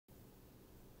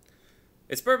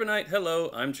It's Bourbon Night. Hello,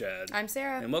 I'm Chad. I'm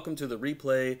Sarah. And welcome to the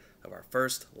replay of our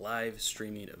first live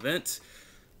streaming event.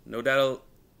 No doubt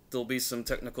there'll be some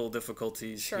technical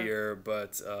difficulties here,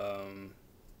 but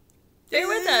bear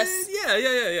with us. Yeah.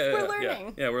 We're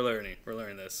learning. Yeah, we're learning. We're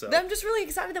learning this. So I'm just really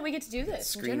excited that we get to do this.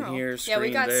 screen in general. here, screen yeah,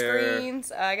 we got there.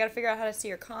 screens. I got to figure out how to see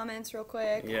your comments real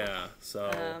quick. Yeah.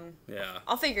 So yeah.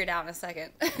 I'll figure it out in a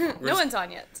second. No one's on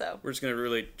yet, so We're just gonna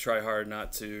really try hard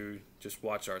not to just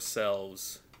watch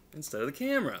ourselves instead of the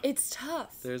camera. it's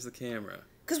tough There's the camera.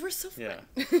 because we're so fun.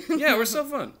 Yeah. Yeah, we're so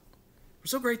fun. We're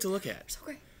so great to look at. So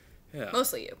great. Yeah.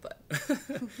 Mostly you, but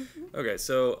Okay,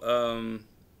 so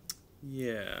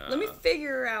yeah. let me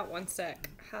figure out one sec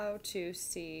how to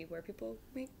see where people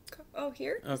make. Oh,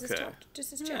 here. Is this Okay. talk?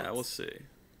 Just as chats? Yeah, we'll see.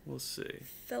 We'll see.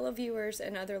 Fellow viewers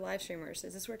and other live streamers.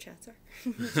 Is this where chats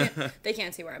are? They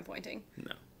can't see where I'm pointing.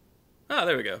 No. Ah,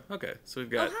 there we go. Okay, so we've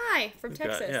got. Oh, hi from we've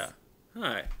got- Texas. yeah.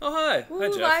 Hi. Oh, hi. Woo, Hi,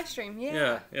 Jeff. live stream.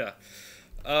 Yeah.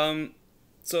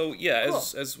 So yeah, Cool.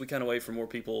 as we kind of wait for more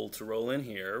people to roll in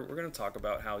here, we're going to talk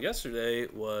about how yesterday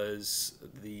was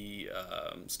the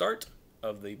start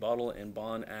of the Bottle and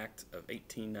Bond Act of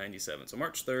 1897. So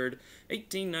March 3rd,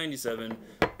 1897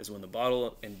 is when the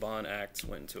Bottle and Bond Act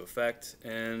went into effect,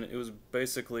 and it was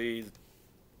basically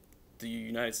the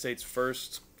United States'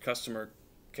 first customer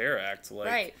care act.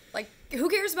 Right. Like, who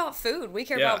cares about food? We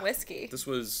care Yeah. about whiskey. This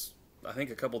was, I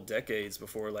think, a couple decades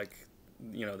before, like,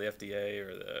 you know, the FDA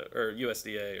or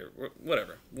USDA or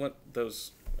whatever. What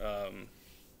those,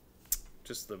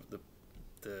 just the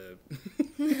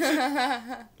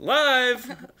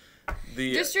live.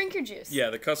 The Just drink your juice. yeah,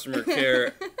 the customer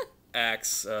care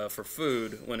acts for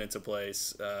food went into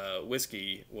place.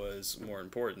 Whiskey was more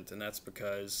important, and that's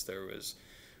because there was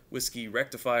whiskey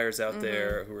rectifiers out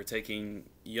there who were taking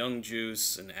young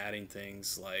juice and adding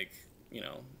things like, you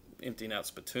know, emptying out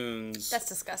spittoons. That's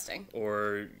disgusting.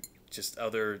 Or just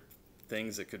other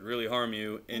things that could really harm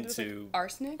you into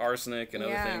Arsenic? and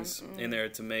other Yeah, things in there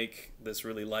to make this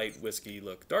really light whiskey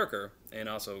look darker and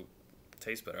also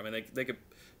taste better. I mean, they could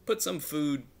put some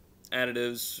food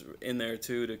additives in there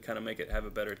too to kind of make it have a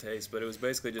better taste, but it was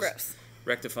basically just Gross.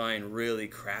 rectifying really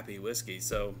crappy whiskey.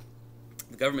 So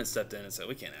the government stepped in and said,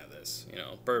 we can't have this. You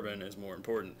know, bourbon is more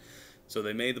important. So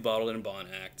they made the Bottle and Bond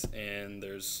Act, and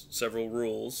there's several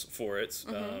rules for it.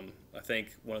 I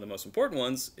think one of the most important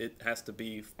ones, it has to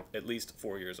be at least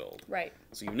 4 years old. Right.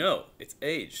 So you know it's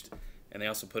aged. And they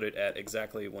also put it at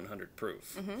exactly 100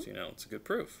 proof. So you know it's a good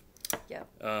proof. Yeah.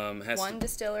 One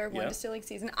Distiller, one distilling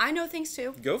season. I know things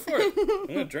too. Go for it. I'm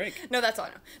going to drink. No, that's all I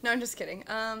know. No, I'm just kidding.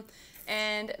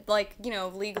 And, like, you know,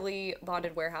 legally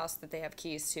bonded warehouse that they have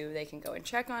keys to, they can go and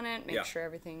check on it, make sure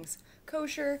everything's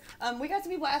kosher. We got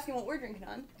some people asking what we're drinking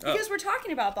on. Because we're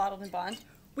talking about bottled and bond.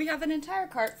 We have an entire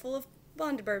cart full of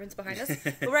bonded bourbons behind us.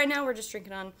 But right now we're just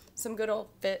drinking on some good old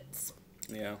Fitz.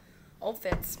 Yeah. Old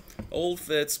Fitz. Old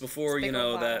Fitz before, you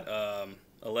know, old that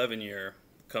 11 year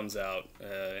comes out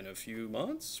in a few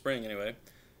months. Spring, anyway.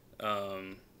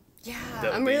 Yeah,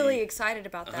 That'll I'm be really excited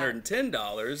about that.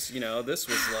 $110, you know, this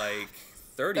was like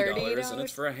 $30 and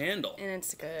it's for a handle. And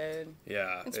it's good.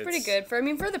 Yeah. It's pretty good for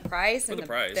the price and the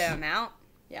price. the amount.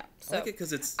 Yeah. So I like it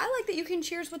because it's... I like that you can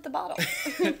cheers with the bottle.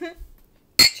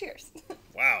 Cheers.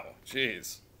 Wow.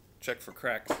 Jeez. Check for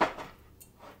cracks.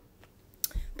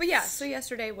 But yeah, so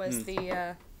yesterday was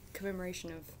the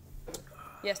commemoration of...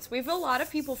 Yes, we have a lot of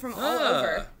people from all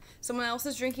over. Someone else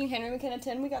is drinking Henry McKenna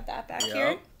 10. We got that back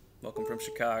here. Welcome from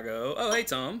Chicago. Oh, hey,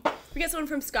 Tom. We got someone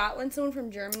from Scotland, someone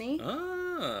from Germany.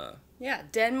 Ah. Yeah,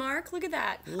 Denmark. Look at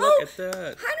that. Look at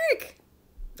that. Heinrich.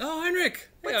 Oh, Heinrich.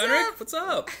 Hey, What's Heinrich. up? What's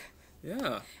up?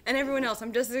 Yeah. And everyone else.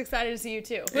 I'm just as excited to see you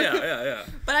too. Yeah.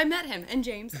 But I met him. And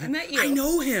James, I met you. I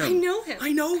know him.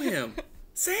 I know him.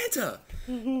 Santa.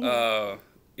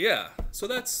 Yeah. So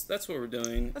that's what we're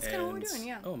doing. That's kind of what we're doing,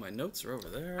 yeah. Oh, my notes are over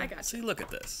there. I got you. See, look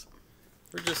at this.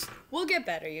 We're just... We'll get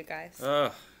better, you guys.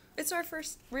 It's our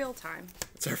first real time.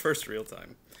 It's our first real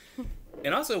time.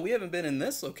 And also, we haven't been in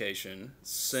this location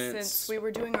since we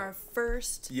were doing our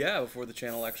first before the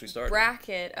channel actually started.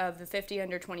 bracket of the 50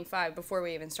 under 25 before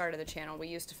we even started the channel. We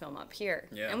used to film up here.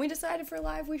 Yeah. And we decided for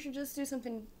live we should just do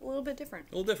something a little bit different.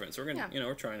 A little different. So we're gonna,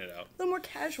 we're trying it out. A little more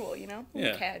casual, you know? A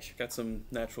little cash. Got some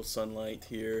natural sunlight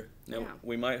here. Now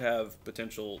we might have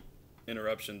potential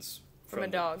interruptions From a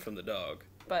dog. From the dog.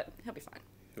 But he'll be fine.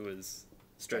 Who is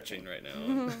stretching right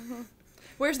now.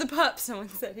 Where's the pup? Someone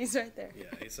said. He's right there. Yeah,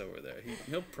 he's over there.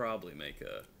 He'll probably make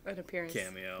An appearance.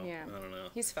 cameo. Yeah. I don't know.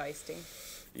 He's feisty.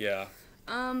 Yeah.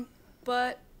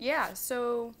 But yeah,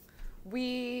 so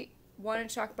we wanted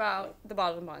to talk about the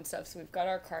bottle and bond stuff. So we've got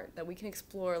our cart that we can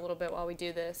explore a little bit while we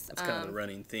do this. That's kind of the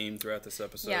running theme throughout this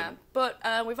episode. Yeah, but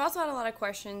we've also had a lot of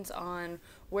questions on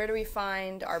where do we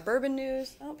find our bourbon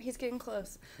news. Oh, he's getting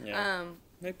close. Yeah.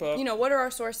 Hey, Pup. You know, what are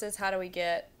our sources? How do we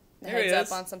get the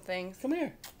heads up on some things? Come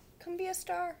here. Come be a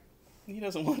star. He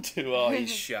doesn't want to. Oh, he's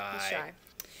shy. He's shy.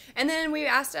 And then we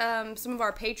asked some of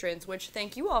our patrons, which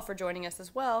thank you all for joining us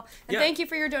as well. And thank you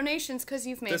for your donations because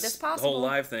you've made this possible. The whole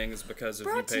live thing is because of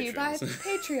you patrons. Brought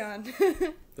to you by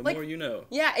Patreon. The more you know.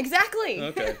 Yeah, exactly.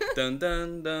 Okay. Dun,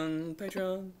 dun, dun,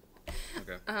 Patreon.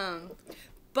 Okay.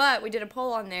 But we did a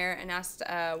poll on there and asked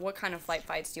what kind of flight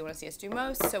fights do you want to see us do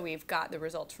most. So we've got the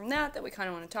results from that we kind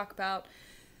of want to talk about.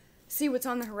 See what's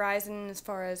on the horizon as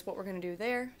far as what we're going to do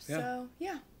there. Yeah. So,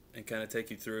 yeah. And kind of take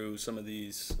you through some of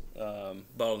these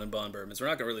bottled and bond bourbons. We're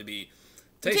not going to really be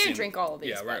tasting. We can't drink all of these.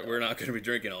 Yeah, we're not going to be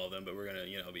drinking all of them, but we're going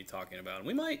to be talking about them.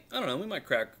 We might, I don't know, we might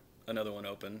crack another one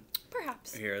open.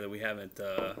 Perhaps. Here that we haven't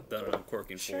done an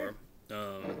uncorking Sure.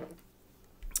 for.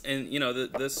 And,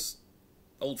 this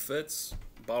Old Fitz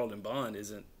bottled and bond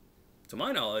isn't, to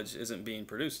my knowledge, isn't being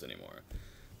produced anymore.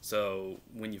 So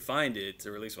when you find it,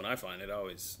 or at least when I find it, I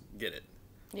always get it.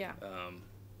 Yeah.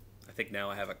 I think now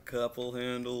I have a couple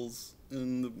handles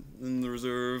in the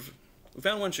reserve. We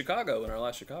found one in Chicago in our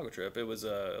last Chicago trip. It was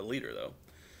a liter though.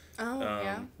 Oh,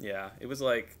 yeah? Yeah, it was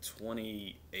like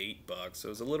 $28. So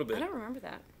it was a little bit I don't remember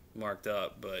that. marked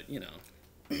up, but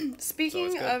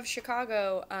Speaking of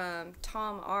Chicago,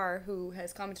 Tom R., who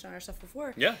has commented on our stuff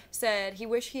before, said he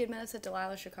wished he had met us at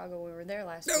Delilah's Chicago when we were there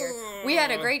last year. We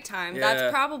had a great time. Yeah.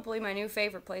 That's probably my new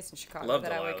favorite place in Chicago Love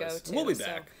that Delilah's. I would go to. We'll be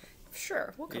back. So,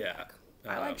 sure, we'll come back.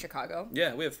 I like Chicago.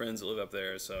 Yeah, we have friends that live up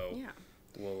there, so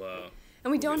we'll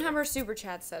and we don't have our super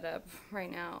chat set up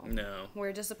right now. No. We're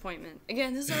a disappointment.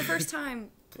 Again, this is our first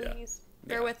time. Please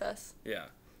bear with us. Yeah.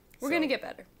 We're going to get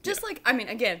better. Just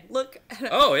again, look at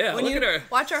when you look at our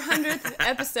watch our 100th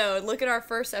episode, look at our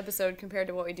first episode compared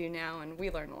to what we do now, and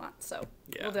we learn a lot. So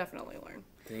we'll definitely learn.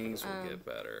 Things will get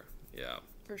better. Yeah.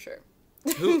 For sure.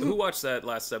 who watched that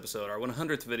last episode, our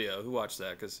 100th video? Who watched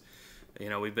that? Because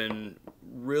we've been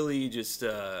really just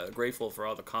grateful for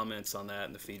all the comments on that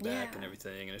and the feedback and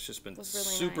everything, and it's just been really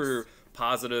super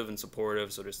positive and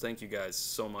supportive. So just thank you guys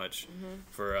so much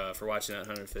for watching that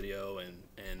 100th video and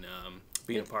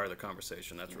being a part of the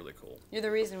conversation. That's really cool. You're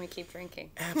the reason we keep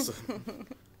drinking. Absolutely.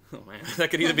 Oh man,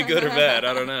 that could either be good or bad.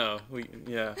 I don't know.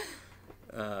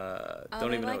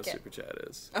 Don't even know what super chat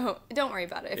is. Oh, don't worry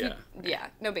about it.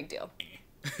 No big deal.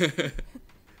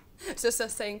 It's just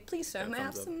us saying, please sir, may I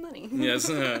have some money? Yes,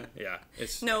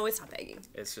 It's not begging.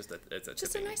 It's just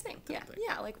just a nice thing. Yeah,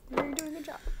 like we're doing a good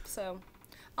job. So,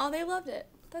 they loved it.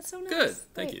 That's so nice. Good,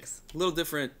 thank you. A little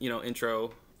different,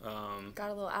 intro.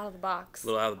 Got a little out of the box.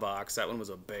 That one was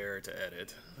a bear to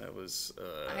edit. That was.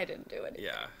 I didn't do it.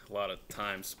 Yeah, a lot of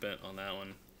time spent on that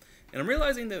one. And I'm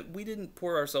realizing that we didn't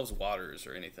pour ourselves waters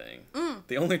or anything.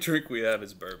 The only drink we have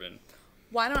is bourbon.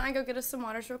 Why don't I go get us some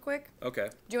waters real quick? Okay.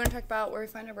 Do you want to talk about where we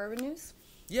find our bourbon news?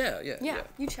 Yeah.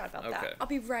 You chat about that. I'll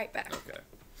be right back. Okay.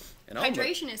 And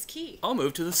hydration is key. I'll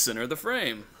move to the center of the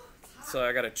frame. So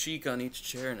I got a cheek on each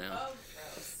chair now.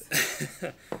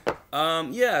 Oh,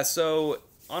 gross. So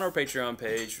on our Patreon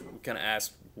page, we kind of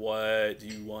asked what do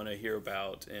you want to hear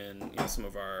about in some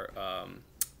of our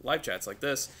live chats like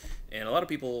this. And a lot of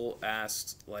people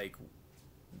asked,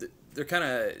 they're kind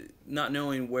of not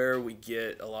knowing where we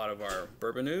get a lot of our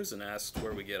bourbon news and asked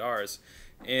where we get ours.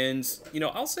 And,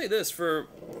 I'll say this, for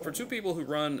two people who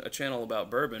run a channel about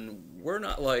bourbon, we're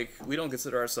not we don't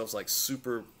consider ourselves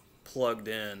super plugged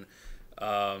in.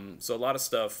 So a lot of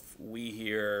stuff we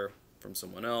hear from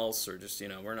someone else or just,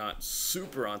 we're not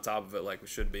super on top of it like we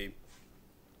should be.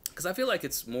 Because I feel like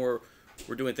it's more,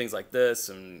 we're doing things like this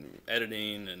and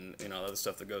editing and, other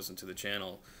stuff that goes into the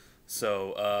channel.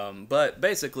 So, but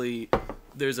basically,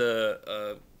 there's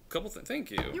a couple things.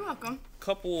 Thank you. You're welcome.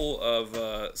 Couple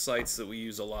of sites that we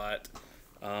use a lot,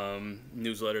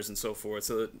 newsletters and so forth.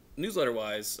 So,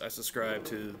 newsletter-wise, I subscribe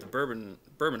to the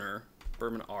Bourboner.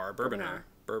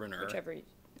 Whichever.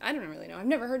 I don't really know. I've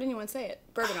never heard anyone say it.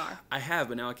 Bourbonar. I have,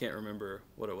 but now I can't remember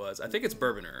what it was. I think it's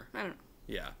Bourboner. I don't know.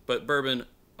 Yeah, but Bourbon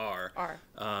R. R.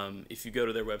 If you go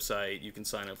to their website, you can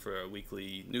sign up for a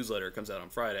weekly newsletter. It comes out on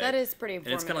Friday. That is pretty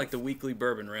informative. And it's kind of like the weekly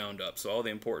bourbon roundup. So all the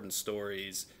important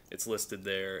stories, it's listed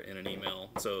there in an email.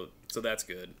 So that's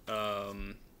good.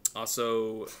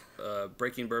 Also,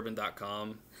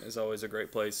 breakingbourbon.com is always a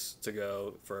great place to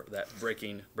go for that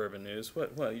breaking bourbon news.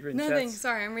 What? You reading Nothing. chats?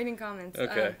 Sorry, I'm reading comments.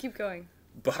 Okay. Keep going.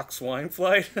 box wine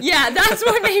flight? Yeah, that's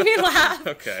what made me laugh.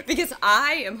 Okay. Because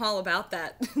I am all about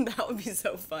that. That would be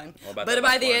so fun. But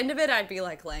by the end of it, I'd be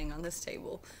like laying on this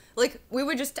table. Like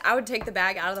I would take the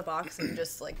bag out of the box and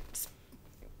just like,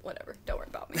 whatever. Don't worry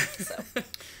about me. So.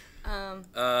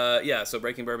 So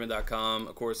breakingbourbon.com,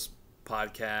 of course,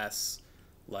 podcasts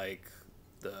like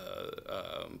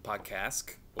the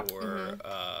Podcast or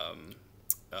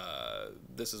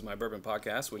This Is My Bourbon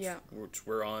podcast, which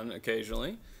we're on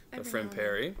occasionally. Our friend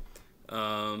Perry.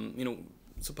 Some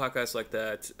podcasts like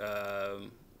that,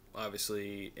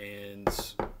 obviously, and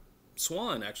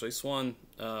Swan,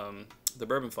 the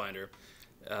Bourbon Finder,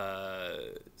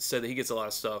 said that he gets a lot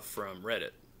of stuff from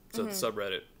Reddit. So the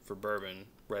subreddit for bourbon,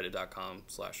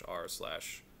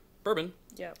 reddit.com/r/bourbon.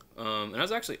 Yep. And I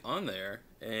was actually on there,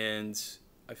 and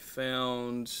I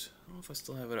found, I don't know if I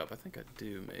still have it up. I think I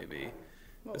do, maybe.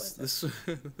 What was this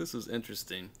this was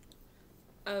interesting.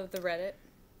 Oh, the Reddit?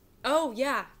 Oh,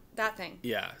 yeah. That thing.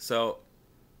 Yeah. So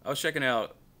I was checking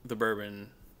out the Bourbon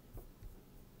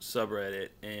subreddit,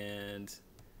 and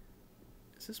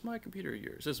is this my computer or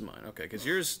yours? This is mine. Okay, because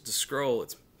yours, to scroll,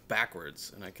 it's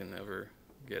backwards, and I can never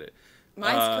get it.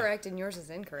 Mine's correct and yours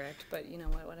is incorrect, but you know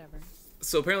what, whatever.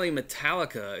 So apparently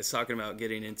Metallica is talking about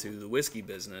getting into the whiskey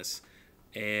business,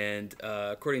 and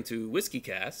according to Whiskey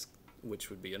Cask, which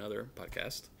would be another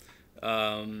podcast,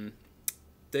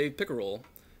 Dave Pickerel,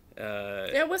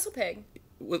 Whistle Pig,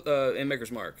 and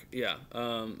Maker's Mark,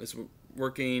 is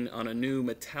working on a new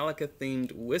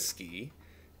Metallica-themed whiskey,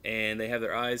 and they have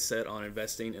their eyes set on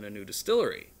investing in a new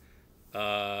distillery.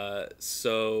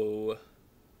 So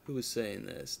who was saying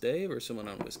this? Dave or someone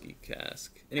on Whiskey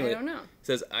Cask? Anyway, I don't know. It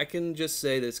says, I can just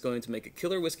say that it's going to make a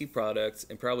killer whiskey product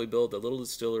and probably build a little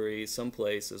distillery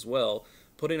someplace as well,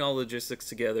 putting all logistics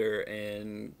together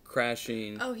and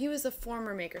crashing. Oh, he was a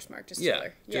former Maker's Mark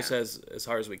distiller. Yeah, just as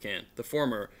hard as we can. The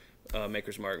former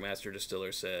Maker's Mark master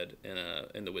distiller said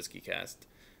in the Whiskey Cast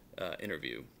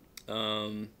interview.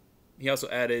 He also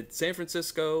added, San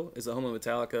Francisco is the home of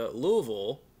Metallica.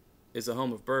 Louisville is the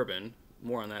home of bourbon.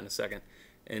 More on that in a second.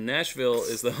 And Nashville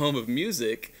is the home of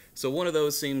music. So one of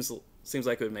those seems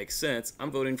like it would make sense. I'm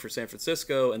voting for San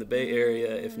Francisco and the Bay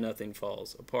Area if nothing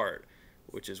falls apart,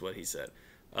 which is what he said.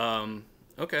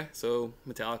 Okay, so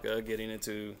Metallica getting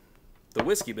into the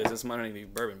whiskey business might not even be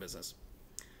bourbon business.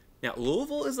 Now,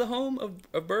 Louisville is the home of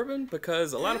bourbon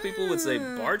because a lot of people would say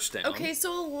Bardstown. Okay,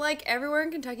 so like everywhere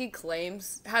in Kentucky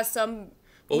has some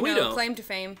claim to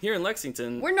fame. Here in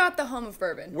Lexington, we're not the home of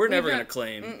bourbon. We're never going to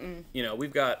claim.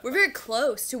 We're very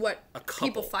close to what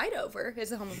people fight over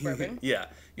is the home of bourbon. Yeah,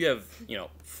 you have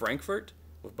Frankfurt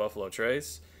with Buffalo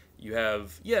Trace. You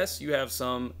have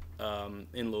some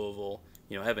in Louisville.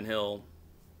 Heaven Hill,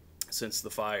 since the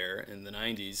fire in the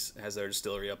 90s, has their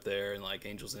distillery up there, and like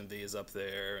Angel's Envy is up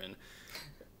there, and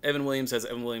Evan Williams has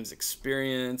Evan Williams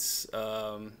Experience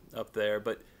up there.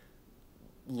 But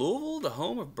Louisville, the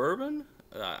home of bourbon,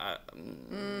 I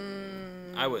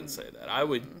wouldn't say that. I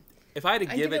would, if I had to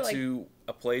give it to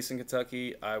a place in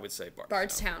Kentucky, I would say Bardstown.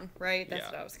 Bardstown, right?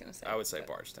 That's what I was gonna say. I would say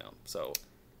Bardstown. So,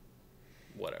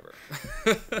 whatever.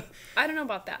 I don't know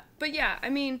about that, but yeah, I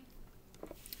mean.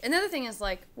 Another thing is,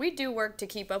 like, we do work to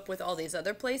keep up with all these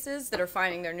other places that are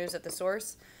finding their news at the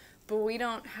source, but we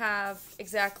don't have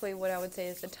exactly what I would say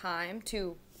is the time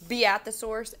to be at the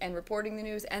source and reporting the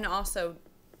news and also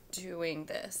doing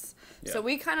this. Yeah. So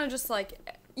we kind of just, like,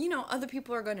 other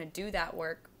people are going to do that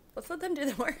work. Let's let them do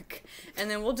the work,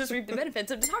 and then we'll just reap the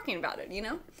benefits of talking about it,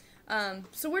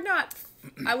 So we're not,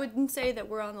 I wouldn't say that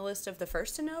we're on the list of the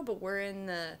first to know, but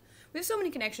we have so many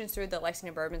connections through the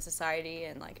Lexington Bourbon Society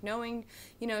and, like, knowing,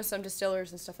 some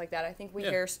distillers and stuff like that. I think we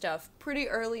hear stuff pretty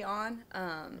early on.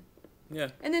 Yeah.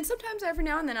 And then sometimes every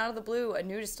now and then out of the blue, a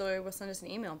new distillery will send us an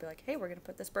email and be like, hey, we're going to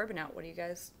put this bourbon out. What do you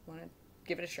guys want to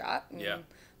give it a shot? And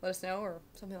let us know or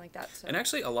something like that. So. And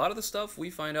actually, a lot of the stuff we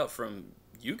find out from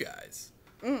you guys.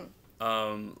 That's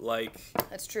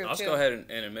true, I'll just go ahead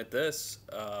and admit this.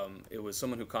 It was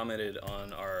someone who commented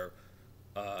on our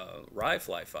rye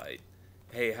fly fight.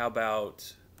 Hey, how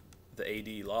about the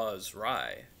AD Laws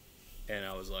rye? And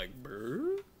I was like,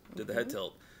 brr? Did the head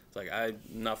tilt. It's like, I'm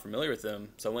not familiar with them.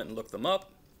 So I went and looked them up,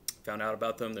 found out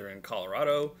about them. They're in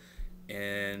Colorado,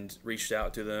 and reached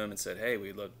out to them and said, hey,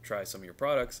 we'd love to try some of your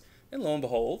products. And lo and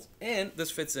behold, and this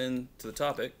fits into the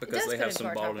topic because they have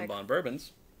some bottled and bond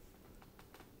bourbons.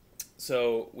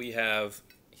 So we have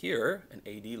here an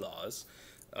AD Laws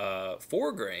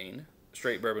 4-grain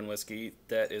straight bourbon whiskey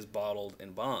that is bottled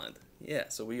in bond. Yeah,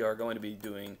 so we are going to be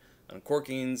doing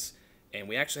uncorkings, and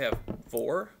we actually have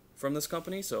 4 from this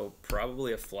company, so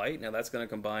probably a flight. Now that's going to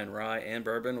combine rye and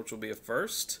bourbon, which will be a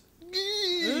first.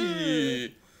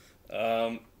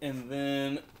 And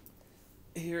then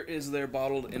here is their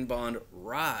bottled in bond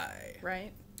rye.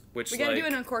 Right. Which we gotta do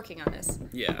an uncorking on this.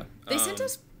 Yeah. They sent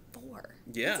us 4.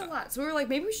 Yeah. That's a lot. So we were like,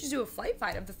 maybe we should do a flight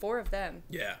fight of the 4 of them.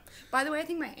 Yeah. By the way, I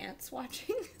think my aunt's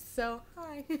watching. So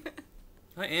hi.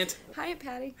 Hi, Aunt. Hi, Aunt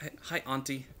Patty. Hi,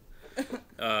 Auntie.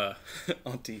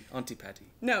 Auntie Patty.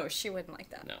 No, she wouldn't like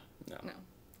that. No.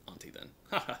 Auntie then.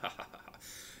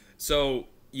 So,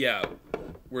 yeah,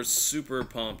 we're super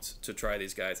pumped to try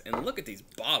these guys. And look at these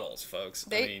bottles, folks.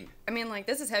 I mean, like,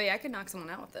 this is heavy. I could knock someone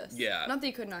out with this. Yeah. Not that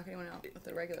you could knock anyone out with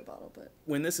a regular bottle, but...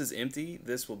 When this is empty,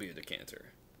 this will be a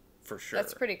decanter. For sure.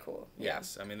 That's pretty cool.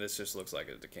 Yes. I mean, this just looks like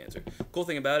a decanter. Cool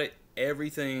thing about it,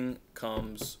 everything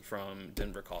comes from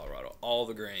Denver, Colorado. All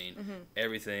the grain,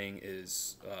 everything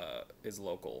is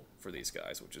local for these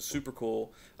guys, which is super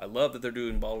cool. I love that they're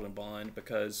doing bottled and bond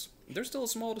because they're still a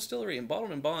small distillery, and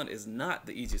bottled and bond is not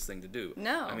the easiest thing to do.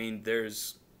 No. I mean,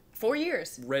 there's 4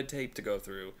 years. Red tape to go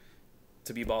through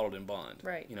to be bottled and bond.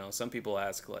 Right. You know, some people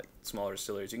ask, like, smaller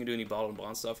distilleries, you can do any bottled and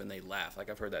bond stuff, and they laugh.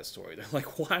 Like, I've heard that story. They're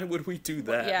like, why would we do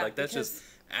that? Yeah, like, that's just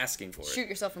asking for it. Shoot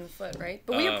yourself in the foot, right?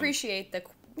 But we appreciate the,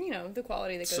 the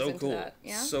quality that goes into that.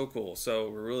 Yeah. So cool. So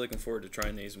we're really looking forward to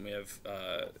trying these, and we have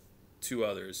 2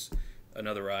 others,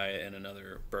 another rye and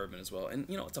another bourbon as well. And,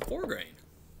 it's a 4 grain.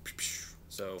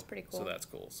 So that's pretty cool. So that's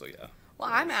cool. So, yeah. Well,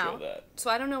 I'm out.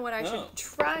 So I don't know what I should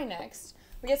try next.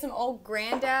 We get some Old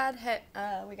Granddad.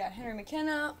 We got Henry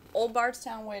McKenna, Old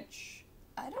Bardstown, which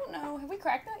I don't know. Have we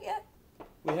cracked that yet?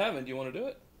 We haven't. Do you want to do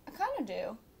it? I kind of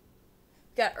do.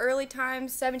 We got Early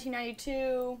Times,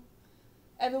 1792,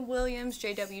 Evan Williams,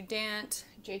 J.W. Dant,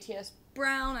 J.T.S.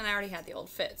 Brown, and I already had the Old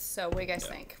Fitz. So what do you guys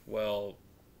think? Well,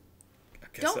 I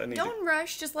guess don't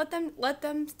rush. Just let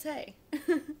them say.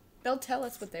 They'll tell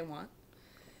us what they want.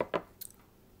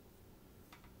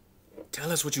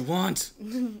 Tell us what you want.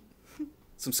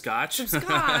 Some scotch? Some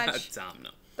scotch. Tom,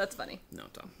 no. That's funny. No,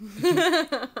 Tom.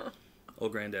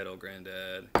 Old Granddad.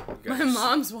 My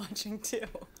mom's watching too.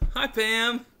 Hi,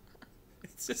 Pam.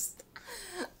 It's just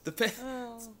the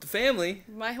family.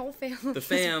 My whole family. The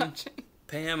fam. Watching.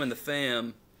 Pam and the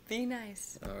fam. Be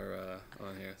nice. Are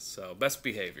on here. So, best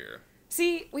behavior.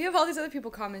 See, we have all these other people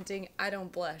commenting, I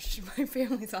don't blush. My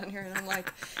family's on here, and I'm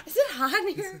like, is it hot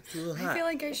in here? I feel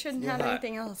like I shouldn't have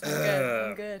anything else.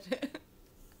 I'm good.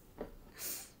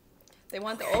 They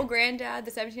want the Old Granddad,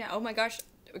 the 17. Oh my gosh,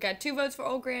 we got 2 votes for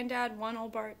Old Granddad, 1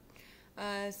 Old Bart,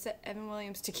 Evan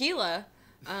Williams, Tequila.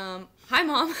 Hi,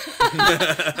 Mom.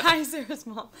 Hi, Sarah's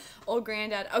mom. Old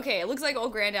Granddad. Okay, it looks like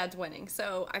Old Granddad's winning,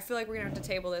 so I feel like we're gonna have to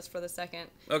table this for the second.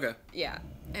 Okay. Yeah,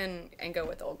 and go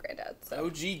with Old Granddad. So.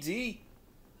 OGD.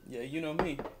 Yeah, you know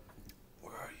me.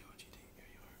 Where are you, OGD? Here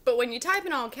you are. But when you type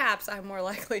in all caps, I'm more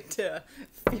likely to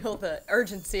feel the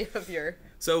urgency of your...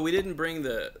 So we didn't bring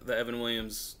the Evan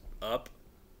Williams up,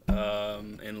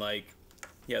 and like,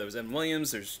 yeah, there was Evan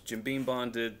Williams, there's Jim Beam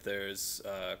bonded, there's,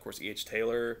 of course, E.H.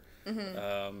 Taylor,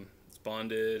 it's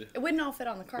bonded. It wouldn't all fit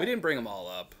on the card. We didn't bring them all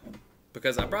up,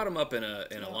 because I brought them up in a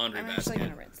laundry basket. I'm actually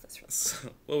going to rinse this real quick. So,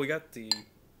 well, we got the, you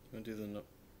want to do the,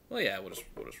 well, yeah, we'll just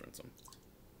rinse them.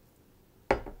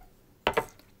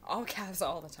 All caps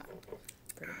all the time,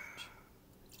 pretty much.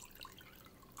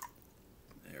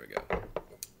 There we go.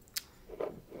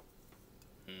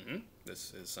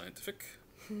 This is scientific.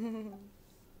 I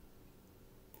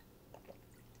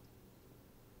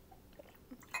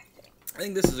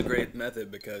think this is a great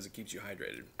method because it keeps you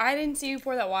hydrated. I didn't see you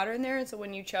pour that water in there, and so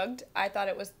when you chugged, I thought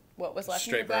it was what was left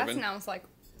in your glass, bourbon. and I was like,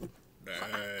 Dang.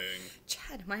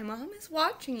 Chad, my mom is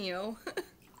watching you.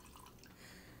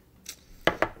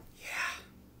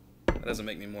 That doesn't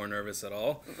make me more nervous at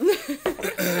all.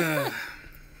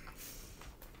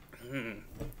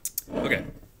 Okay.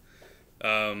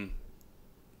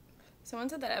 Someone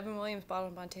said that Evan Williams bottle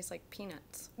and bond tastes like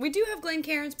peanuts. We do have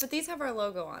Glencairns, but these have our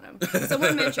logo on them.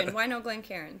 Someone mentioned, why no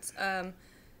Glencairns?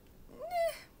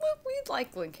 We'd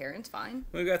like Glencairns, fine.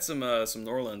 We've got some New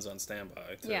Orleans on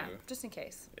standby, too. Yeah, just in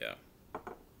case. Yeah.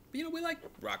 But, we like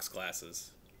rocks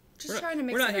glasses. Just trying to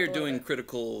mix it We're up not here a little doing bit.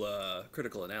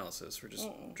 critical analysis. We're just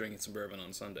drinking some bourbon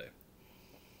on Sunday.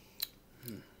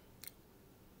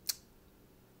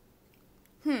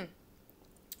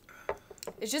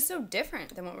 It's just so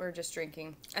different than what we were just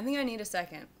drinking. I think I need a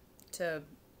second to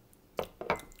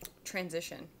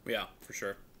transition. Yeah, for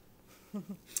sure.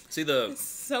 See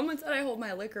Someone said I hold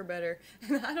my liquor better,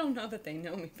 and I don't know that they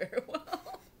know me very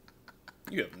well.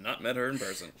 You have not met her in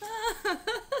person.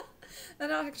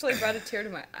 That actually brought a tear to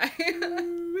my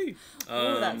eye.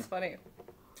 Oh, that's funny.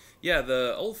 Yeah,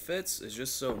 the Old Fitz is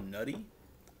just so nutty,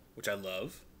 which I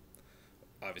love.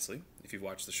 Obviously, if you've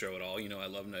watched the show at all, you know I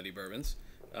love nutty bourbons.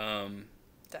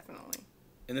 Definitely.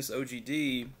 And this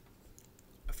OGD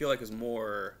feel like is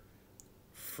more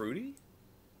fruity,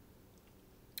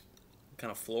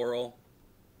 kind of floral,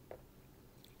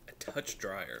 a touch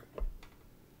drier.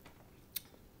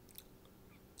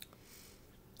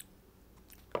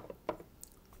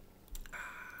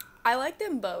 I like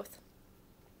them both.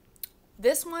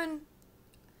 This one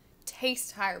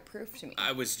tastes higher proof to me.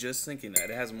 I was just thinking that.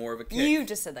 It has more of a kick. You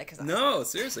just said that because No,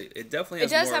 seriously. It definitely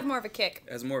has it does have more of a kick.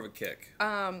 It has more of a kick.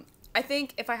 I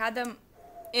think if I had them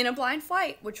in a blind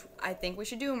flight, which I think we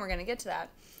should do, and we're going to get to that,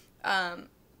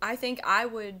 I think I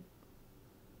would...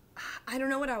 I don't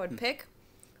know what I would pick,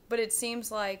 but it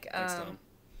seems like... Thanks, Tom.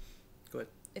 Go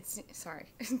ahead. Sorry.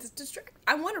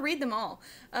 I want to read them all.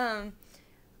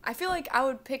 I feel like I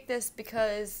would pick this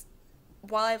because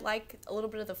while I like a little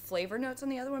bit of the flavor notes on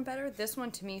the other one better, this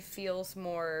one to me feels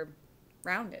more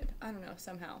rounded. I don't know,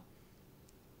 somehow.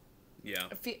 Yeah.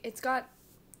 It's got...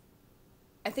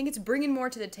 I think it's bringing more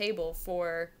to the table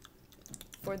for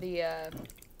the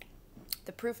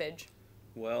proofage.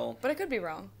 Well... But I could be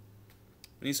wrong.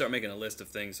 When you start making a list of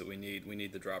things that we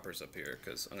need the droppers up here,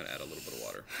 because I'm going to add a little bit of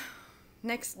water.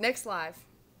 Next live.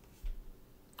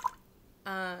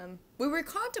 We were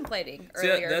contemplating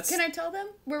earlier. Can I tell them?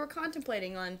 We were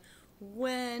contemplating on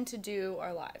when to do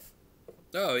our live.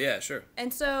 Oh, yeah, sure.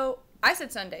 And so I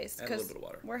said Sundays Add a little bit of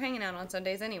water. we're hanging out on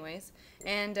Sundays anyways.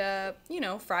 And,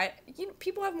 Friday,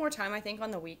 people have more time, I think,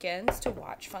 on the weekends to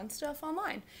watch fun stuff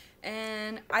online.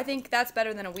 And I think that's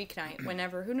better than a weeknight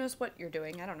whenever, who knows what you're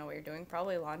doing. I don't know what you're doing.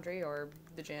 Probably laundry or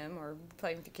the gym or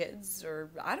playing with the kids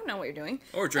or I don't know what you're doing.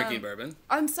 Or drinking bourbon.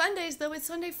 On Sundays, though, it's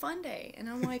Sunday Fun Day. And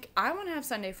I'm like, I want to have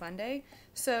Sunday Fun Day.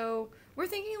 So we're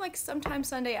thinking like sometime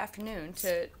Sunday afternoon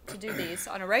to do these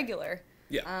on a regular.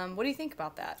 Yeah. What do you think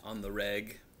about that? On the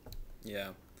reg. Yeah.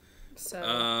 So.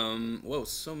 Whoa,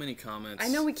 so many comments. I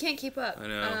know we can't keep up. I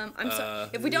know. I'm sorry.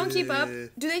 If we don't keep up,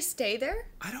 do they stay there?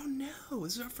 I don't know.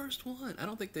 This is our first one. I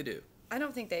don't think they do. I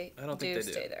don't think they do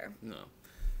stay there. No.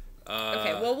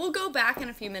 Okay, well, we'll go back in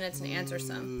a few minutes and answer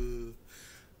some.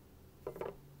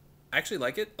 I actually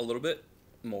like it a little bit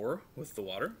more with the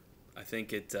water. I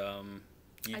think it,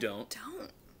 I don't.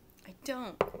 I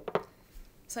don't.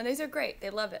 Sundays are great.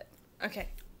 They love it. Okay.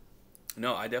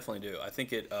 No, I definitely do. I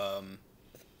think it,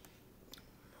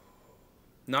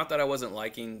 not that I wasn't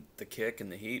liking the kick and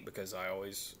the heat, because I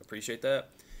always appreciate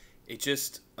that. It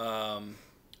just, I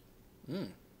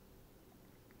don't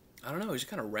know. It just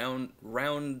kind of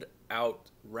rounded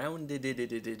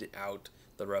it out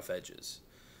the rough edges.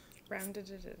 Rounded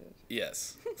it.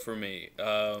 Yes, for me.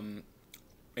 And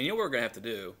you know what we're gonna have to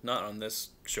do? Not on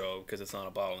this show because it's not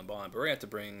a bottle and bond, but we're gonna have to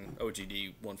bring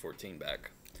OGD 114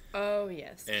 back. Oh,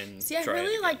 yes. And see, I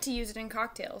really like to use it in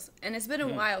cocktails, and it's been a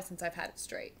while since I've had it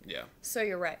straight. Yeah. So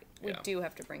you're right. We do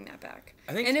have to bring that back.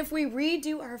 I think, and if we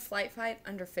redo our flight fight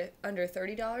under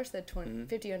 $30, the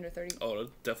 50 under 30. Oh, it'll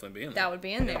definitely be in there. That would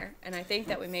be in there, and I think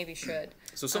that we maybe should.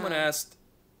 So someone asked,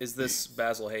 is this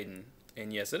Basil Hayden?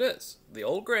 And yes, it is. The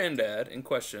old granddad in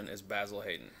question is Basil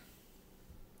Hayden.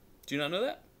 Do you not know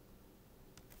that?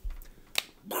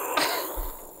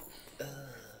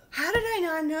 How did I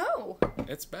not know?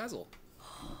 It's Basil.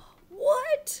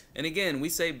 What? And again, we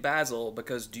say Basil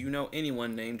because do you know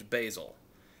anyone named Basil?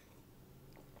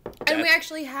 And we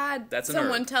actually had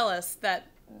someone herb. tell us that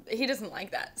he doesn't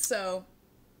like that, so...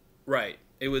 Right.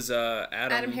 It was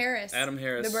Adam Harris. Adam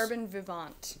Harris. The Bourbon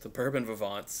Vivant. The Bourbon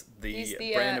Vivant. The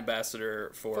brand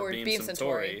ambassador for Beam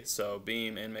Suntory. So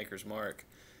Beam and Maker's Mark.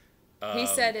 He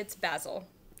said it's Basil.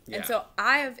 Yeah. And so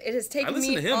it has taken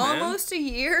me almost a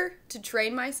year to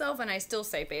train myself, and I still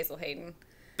say Basil Hayden.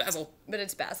 Basil. But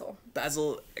it's Basil.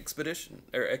 Basil Exposition,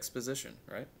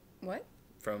 right? What?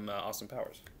 From Austin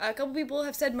Powers. A couple people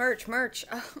have said merch.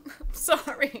 I'm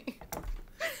sorry.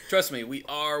 Trust me, we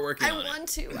are working on it. I want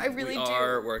to. I really do. We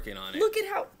are working on it. Look at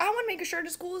how... I want to make a shirt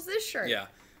as cool as this shirt. Yeah.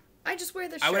 I just wear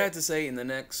this shirt. I would have to say in the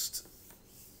next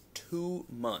 2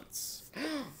 months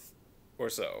or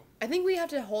so. I think we have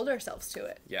to hold ourselves to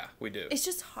it. Yeah, we do. It's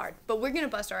just hard, but we're going to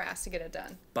bust our ass to get it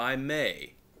done. By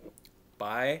May.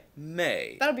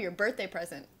 That'll be your birthday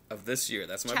present. Of this year.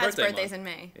 That's my Chad's birthday birthday's month. in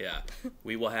May. Yeah.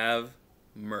 We will have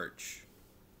merch.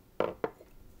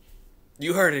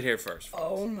 You heard it here first.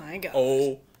 Oh my god.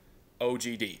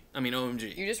 OGD. I mean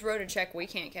OMG. You just wrote a check we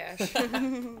can't cash.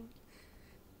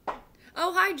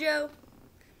 Oh, hi Joe.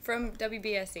 From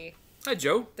WBSE. Hi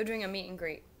Joe. They're doing a meet and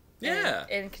greet. Yeah.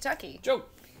 In Kentucky. Joe.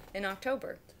 In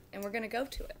October. And we're going to go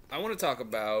to it. I want to talk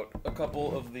about a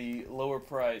couple of the lower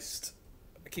priced...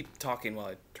 I keep talking while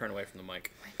I turn away from the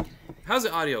mic. How's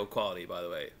the audio quality, by the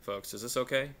way, folks? Is this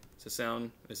okay? Does it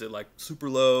sound... Is it like super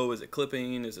low? Is it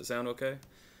clipping? Does it sound okay?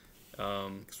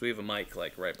 Because we have a mic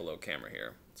like right below camera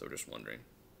here. So we're just wondering.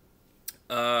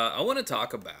 I want to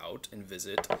talk about and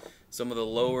visit some of the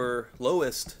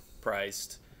lowest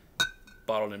priced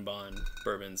bottled and bond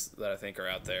bourbons that I think are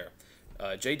out there.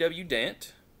 J.W.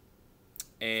 Dant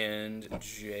and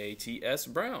J.T.S.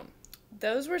 Brown.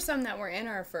 Those were some that were in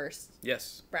our first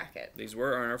bracket. These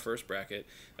were in our first bracket.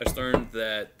 I just learned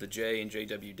that the J in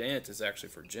J.W. Dant is actually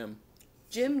for Jim.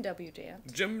 Jim W.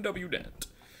 Dant. Jim W. Dant.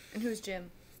 And who's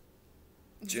Jim?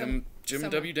 Jim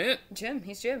W. Dant. Jim.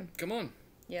 He's Jim. Come on.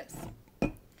 Yes.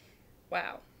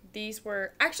 Wow. These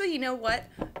were... Actually, you know what?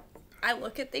 I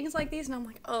look at things like these and I'm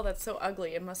like, oh, that's so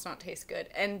ugly. It must not taste good.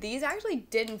 And these actually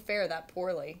didn't fare that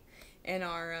poorly in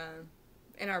our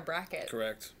bracket.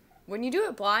 Correct. When you do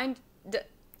it blind, it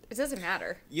doesn't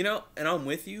matter. You know, and I'm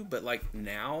with you, but like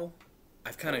now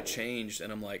I've kind of changed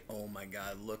and I'm like, oh my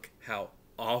God, look how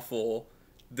awful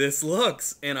this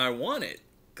looks. And I want it.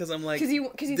 Because I'm like, because you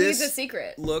think it's a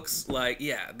secret. Looks like,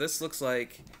 yeah, this looks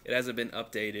like it hasn't been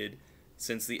updated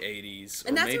since the 80s, or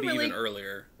and that's maybe even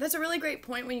earlier. That's a really great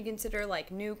point when you consider like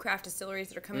new craft distilleries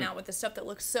that are coming out with the stuff that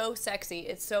looks so sexy.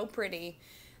 It's so pretty.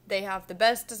 They have the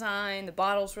best design. The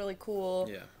bottle's really cool.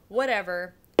 Yeah.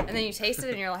 Whatever. And then you taste it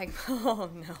and you're like, oh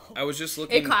no. I was just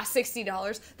looking. It cost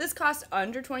 $60. This cost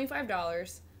under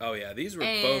 $25. Oh yeah, these were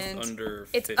both under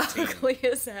 15. It's ugly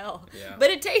as hell. Yeah. But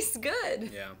it tastes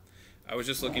good. Yeah. I was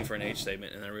just looking for an age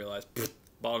statement and I realized,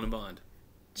 bottled and bond.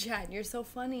 Chad, you're so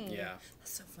funny. Yeah.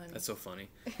 That's so funny. That's so funny.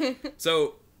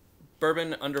 So,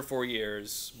 bourbon under 4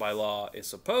 years by law is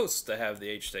supposed to have the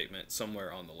age statement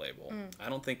somewhere on the label. I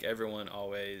don't think everyone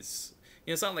always.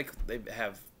 You know, it's not like they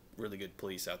have really good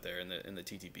police out there in the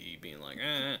TTB being like,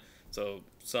 eh. So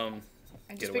some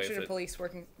I get just away pictured with a police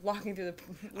walking through the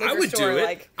liquor I would store do it.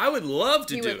 like. I would love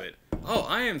to do it. Oh,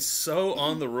 I am so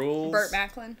on the rules. Burt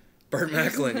Macklin. Burt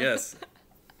Macklin, yes.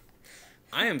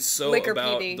 I am so Liquor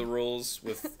about PD. the rules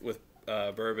with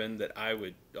bourbon that I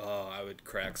would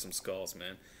crack some skulls,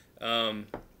 man.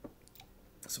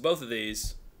 So both of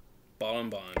these, bottle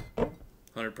and bond,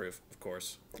 100 proof, of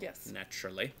course. Yes.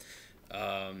 Naturally.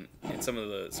 And some of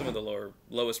the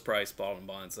lowest priced bottle and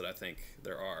bonds that I think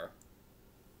there are.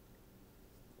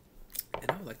 And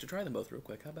I would like to try them both real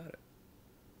quick. How about it?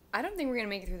 I don't think we're gonna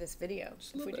make it through this video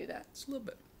if we do that. Just a little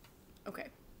bit. Okay.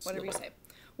 Whatever you say.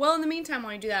 Well, in the meantime,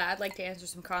 while you do that, I'd like to answer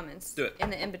some comments. Do it. In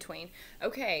the in-between.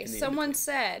 Okay, someone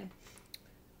said,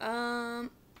 Dylan,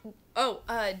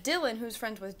 who's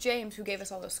friends with James, who gave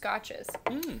us all those scotches,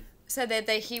 said that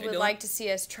he would like to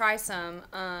see us try some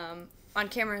on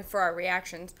camera for our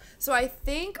reactions. So I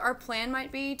think our plan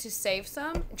might be to save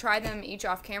some, try them each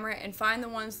off camera, and find the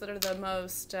ones that are the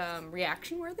most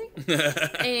reaction-worthy,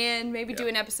 and maybe do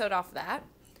an episode off of that.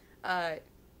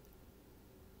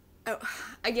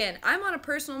 Again, I'm on a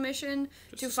personal mission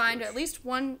to find at least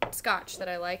one scotch that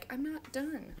I like. I'm not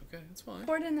done. Okay, that's fine.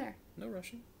 Pour it in there. No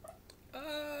rushing.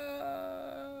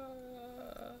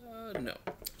 No.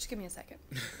 Just give me a second.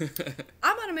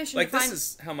 I'm on a mission to find... This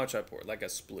is how much I poured. Like a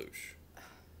sploosh.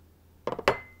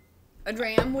 A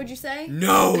dram, would you say?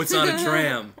 No, it's not a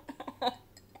dram.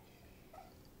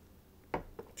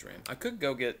 Dram. I could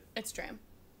go get... It's dram.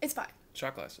 It's fine.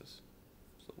 Shot glasses.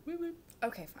 So, whoop, whoop.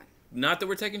 Okay, fine. Not that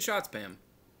we're taking shots, Pam.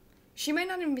 She might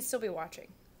not even still be watching.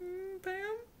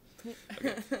 Pam?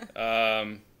 Okay.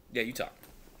 Yeah, you talk.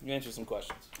 You answer some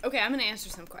questions. Okay, I'm going to answer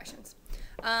some questions.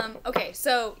 Okay,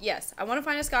 so, yes, I want to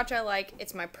find a scotch I like.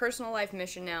 It's my personal life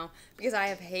mission now because I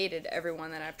have hated every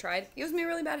one that I've tried. It gives me a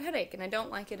really bad headache, and I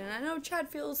don't like it, and I know Chad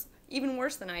feels even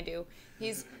worse than I do.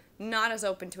 He's not as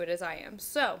open to it as I am.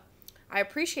 So, I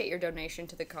appreciate your donation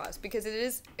to the cause because it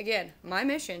is, again, my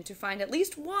mission to find at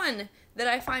least one that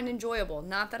I find enjoyable.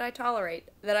 Not that I tolerate,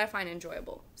 that I find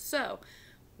enjoyable. So,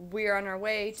 we're on our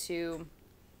way to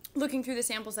looking through the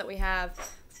samples that we have,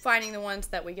 finding the ones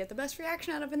that we get the best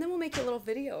reaction out of, and then we'll make a little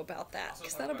video about that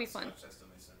because that'll be fun.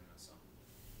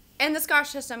 And the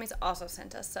Scotch Test Dummies also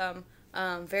sent us some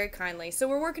very kindly. So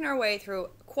we're working our way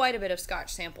through quite a bit of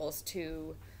Scotch samples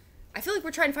to... I feel like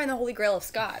we're trying to find the holy grail of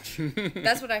Scotch.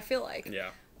 That's what I feel like.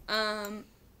 Yeah.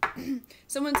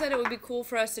 Someone said it would be cool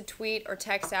for us to tweet or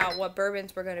text out what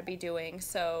bourbons we're going to be doing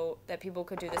so that people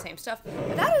could do the same stuff.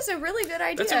 That is a really good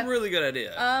idea. That's a really good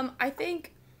idea. I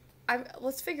think...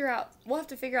 we'll have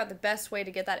to figure out the best way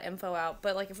to get that info out.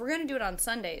 But, like, if we're going to do it on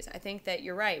Sundays, I think that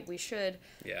you're right. We should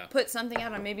put something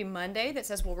out on maybe Monday that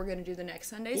says what we're going to do the next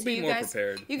Sunday. We'll be more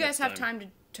prepared. You guys have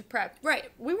time to prep. Right.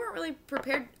 We weren't really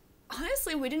prepared.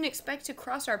 Honestly, we didn't expect to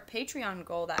cross our Patreon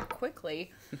goal that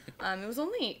quickly. It was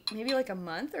only maybe like a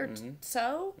month or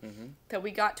so that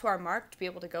we got to our mark to be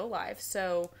able to go live.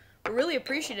 So we're really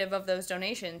appreciative of those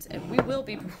donations, and we will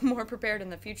be more prepared in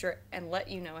the future and let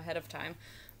you know ahead of time.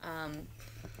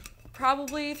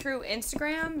 Probably through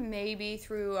Instagram, maybe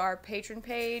through our patron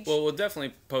page. Well, we'll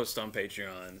definitely post on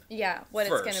Patreon. Yeah, what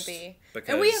first, it's gonna be. Because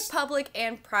and we have public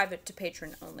and private to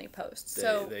patron only posts.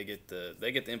 So they get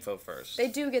the info first. they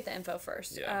do get the info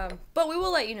first. Yeah. But we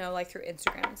will let you know, like, through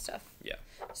Instagram and stuff. Yeah.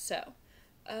 So,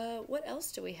 what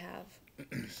else do we have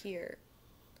here?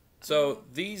 So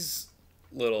these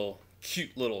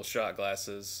cute little shot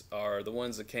glasses are the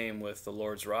ones that came with the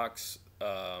Lord's Rocks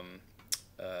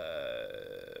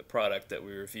product that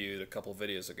we reviewed a couple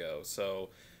videos ago. So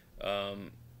I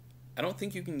don't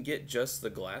think you can get just the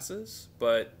glasses,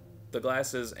 but the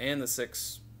glasses and the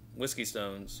 6 whiskey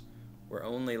stones were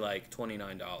only like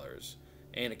 $29,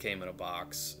 and it came in a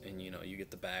box, and you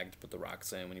get the bag to put the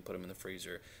rocks in when you put them in the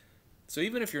freezer. So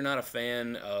even if you're not a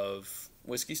fan of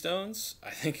whiskey stones,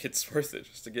 I think it's worth it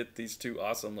just to get these 2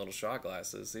 awesome little shot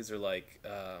glasses. These are like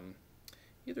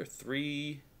either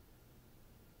 3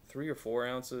 or 4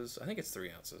 ounces. I think it's 3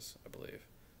 ounces, I believe.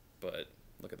 But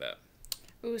look at that.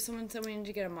 Ooh, someone said we need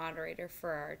to get a moderator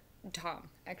for our... Tom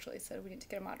actually said we need to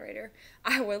get a moderator.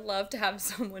 I would love to have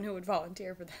someone who would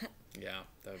volunteer for that. Yeah,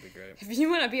 that would be great. If you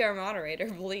want to be our moderator,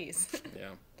 please. Yeah.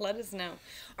 Let us know.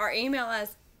 Our email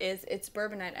is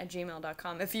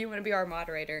itsbourbonnight@gmail.com. If you want to be our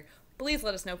moderator, please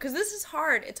let us know. Because this is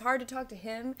hard. It's hard to talk to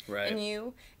him and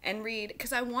you and read.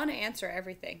 Because I want to answer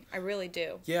everything. I really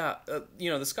do. Yeah.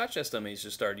 The Scotch Chest Dummies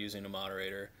just started using a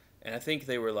moderator. And I think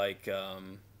they were like,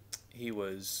 he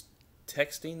was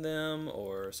texting them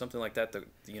or something like that.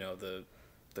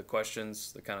 The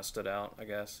questions that kind of stood out, I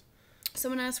guess.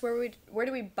 Someone asked where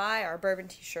do we buy our bourbon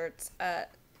t-shirts.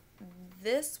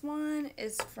 This one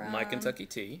is from My Kentucky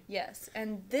Tea. Yes,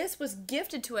 and this was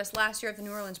gifted to us last year at the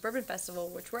New Orleans Bourbon Festival,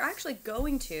 which we're actually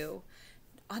going to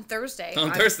on Thursday.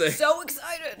 On Thursday. So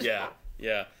excited. Yeah.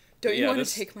 Don't you want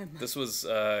to take my money? This was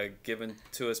given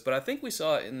to us, but I think we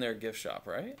saw it in their gift shop,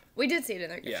 right? We did see it in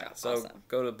their gift shop. So also.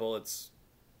 Go to Bullett's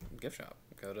gift shop.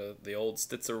 Go to the old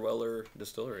Stitzer-Weller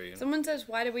distillery. Someone says,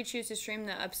 why did we choose to stream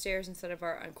the upstairs instead of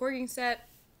our uncorking set?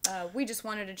 We just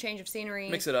wanted a change of scenery.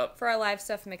 Mix it up. For our live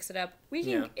stuff, mix it up. We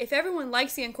can, if everyone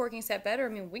likes the uncorking set better, I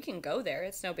mean, we can go there.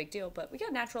 It's no big deal. But we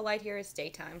got natural light here. It's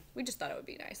daytime. We just thought it would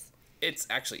be nice. It's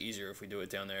actually easier if we do it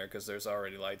down there because there's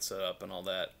already lights set up and all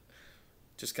that.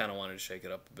 Just kind of wanted to shake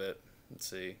it up a bit and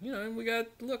see. And we got,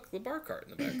 look, the bar cart in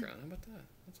the background. How about that?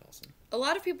 That's awesome. A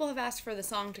lot of people have asked for the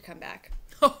song to come back.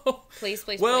 Please,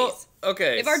 please, well, please.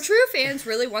 Okay. If our true fans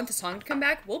really want the song to come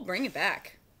back, we'll bring it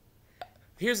back.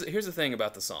 Here's the thing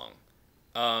about the song.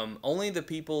 Only the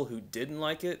people who didn't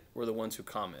like it were the ones who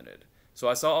commented. So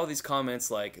I saw all these comments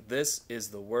like, this is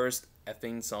the worst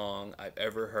effing song I've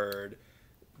ever heard.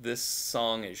 This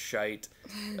song is shite.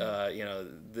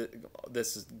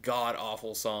 This is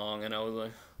god-awful song. And I was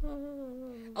like, oh.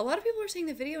 A lot of people are saying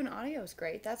the video and audio is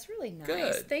great. That's really nice.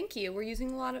 Good. Thank you. We're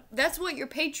using a lot of... That's what your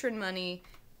patron money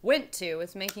went to,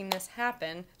 is making this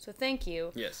happen. So thank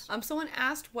you. Yes. Someone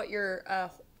asked what your...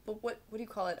 what do you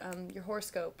call it? Your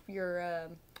horoscope. Your...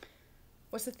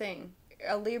 what's the thing?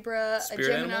 A Libra, Spirit a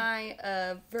Gemini,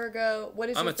 a Virgo. What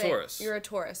is your thing? I'm a Taurus. You're a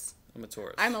Taurus. I'm a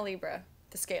Taurus. I'm a Libra.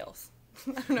 The scales.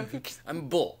 I don't know if you can... I'm a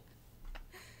bull.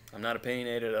 I'm not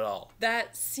opinionated at all.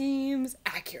 That seems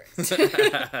accurate.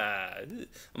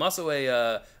 I'm also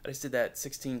I just did that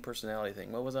 16 personality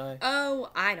thing. What was I? Oh,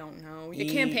 I don't know. The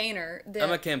campaigner.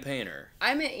 I'm a campaigner.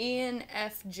 I'm an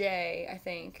ENFJ, I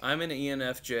think. I'm an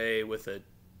ENFJ with a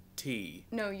T.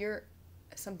 No, you're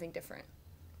something different.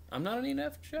 I'm not an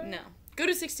ENFJ? No. Go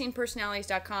to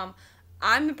 16personalities.com.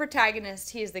 I'm the protagonist.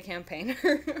 He is the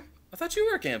campaigner. I thought you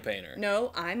were a campaigner.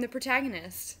 No, I'm the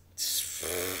protagonist.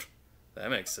 That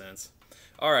makes sense.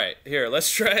 All right, here, let's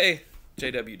try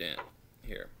JW Dan.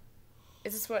 Here.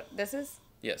 Is this what this is?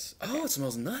 Yes. Okay. Oh, it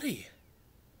smells nutty.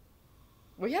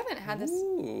 We haven't had this.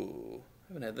 Ooh. I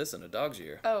haven't had this in a dog's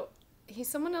year. Oh,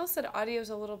 someone else said audio's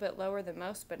a little bit lower than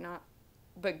most, but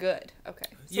good. Okay.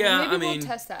 So yeah, maybe we'll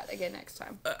test that again next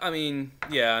time.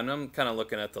 Yeah, and I'm kind of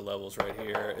looking at the levels right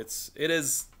here. It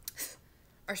is.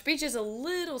 Our speech is a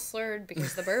little slurred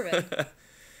because of the bourbon.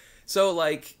 So,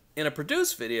 like, in a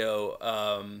produced video,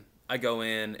 I go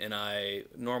in and I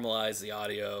normalize the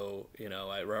audio.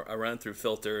 I run through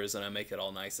filters and I make it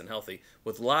all nice and healthy.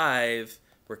 With live,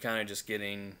 we're kind of just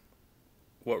getting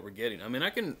what we're getting. I mean, I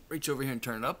can reach over here and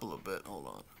turn it up a little bit. Hold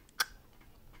on.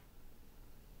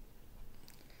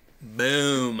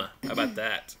 Boom. How about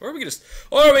that? Or we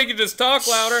can just talk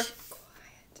louder. Quiet.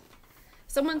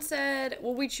 Someone said,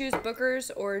 will we choose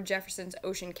Booker's or Jefferson's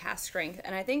Ocean Cask Strength?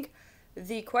 And I think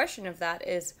the question of that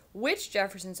is, which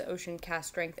Jefferson's Ocean Cask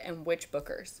Strength and which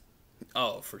Booker's?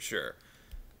 Oh, for sure.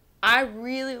 I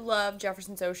really love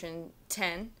Jefferson's Ocean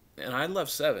 10. And I loved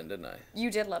 7, didn't I?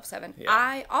 You did love 7. Yeah.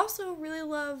 I also really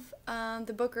love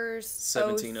the Booker's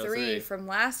 1703 from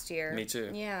last year. Me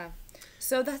too. Yeah.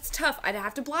 So that's tough. I'd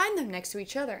have to blind them next to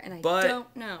each other, and I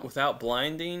don't know. Without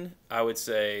blinding, I would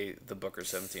say the Booker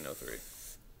 1703.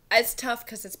 It's tough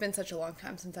because it's been such a long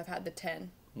time since I've had the 10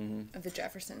 of the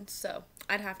Jeffersons, so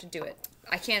I'd have to do it.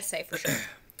 I can't say for sure.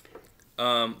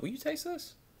 Will you taste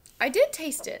this? I did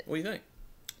taste it. What do you think?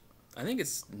 I think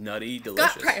it's nutty,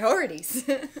 delicious. Got priorities.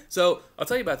 So, I'll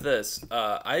tell you about this.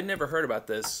 I had never heard about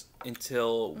this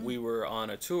until we were on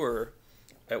a tour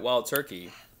at Wild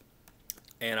Turkey.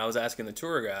 And I was asking the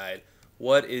tour guide,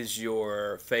 what is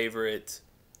your favorite,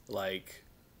 like,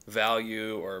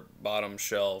 value or bottom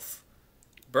shelf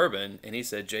bourbon? And he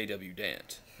said J.W.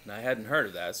 Dant. And I hadn't heard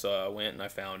of that, so I went and I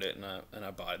found it and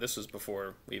I bought it. This was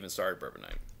before we even started Bourbon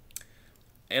Night.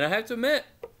 And I have to admit,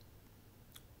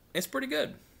 it's pretty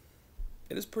good.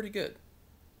 It is pretty good.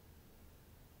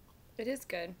 It is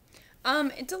good.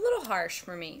 It's a little harsh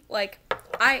for me. Like,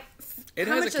 how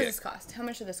much does this cost? How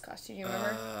much did this cost? Do you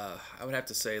remember? I would have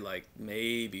to say, like,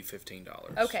 maybe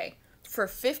 $15. Okay. For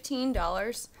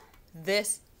 $15,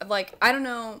 this, like, I don't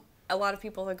know a lot of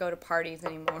people that go to parties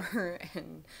anymore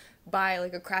and buy,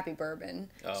 like, a crappy bourbon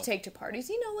to take to parties,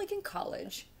 you know, like in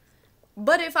college.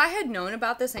 But if I had known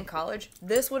about this in college,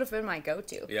 this would have been my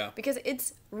go-to. Yeah. Because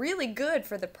it's really good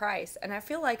for the price. And I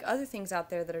feel like other things out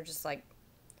there that are just like,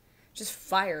 just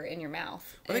fire in your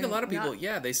mouth. I think a lot of people,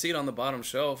 they see it on the bottom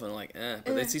shelf and like,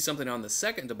 But they see something on the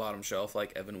second to bottom shelf,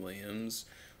 like Evan Williams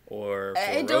or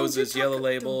Four Roses Yellow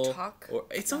Label. Or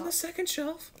it's on the second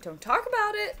shelf. Don't talk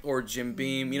about it. Or Jim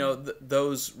Beam. You know,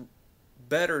 those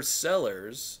better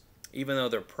sellers, even though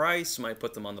their price might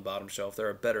put them on the bottom shelf, they're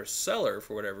a better seller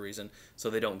for whatever reason, so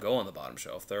they don't go on the bottom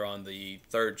shelf. They're on the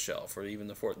third shelf or even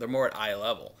the fourth. They're more at eye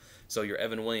level. So your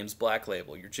Evan Williams Black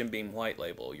Label, your Jim Beam White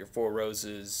Label, your Four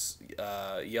Roses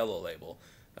Yellow Label,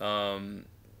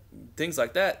 things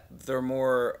like that, they're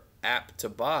more apt to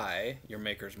buy your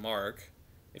Maker's Mark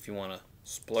if you want to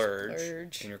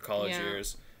splurge in your college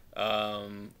years.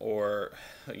 Or,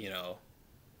 you know,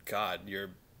 God, your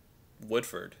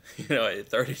Woodford, you know, at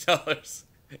 $30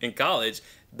 in college,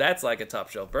 that's like a top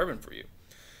shelf bourbon for you.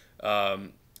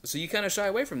 So you kind of shy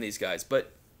away from these guys,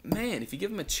 but man, if you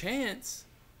give them a chance,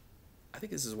 I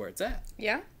think this is where it's at.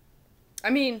 Yeah.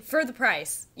 I mean, for the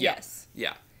price, yes.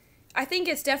 Yeah. I think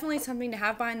it's definitely something to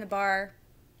have behind the bar.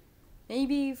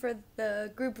 Maybe for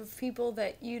the group of people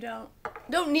that you don't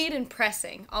need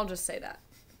impressing. I'll just say that.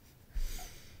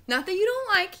 Not that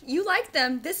you like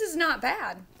them. This is not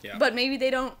bad. Yeah. But maybe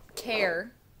they don't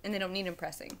care and they don't need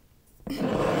impressing.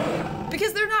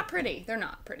 Because they're not pretty. They're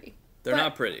not pretty. They're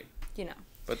not pretty. You know.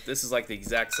 But this is like the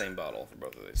exact same bottle for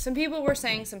both of these. Some people were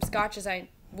saying some scotches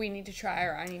we need to try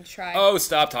or I need to try. Oh,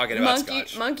 stop talking about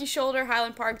scotch. Monkey Shoulder,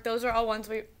 Highland Park, those are all ones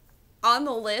on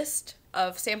the list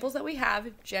of samples that we have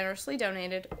generously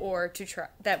donated or to try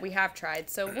that we have tried.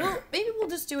 So maybe we'll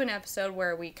just do an episode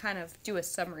where we kind of do a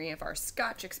summary of our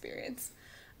scotch experience.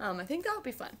 I think that'll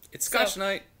be fun. It's Scotch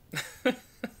night.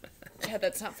 Yeah,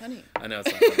 that's not funny. I know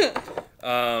it's not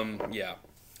funny. Yeah.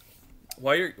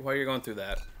 While you're going through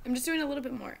that, I'm just doing a little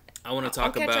bit more. I want to talk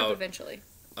I'll catch about up eventually.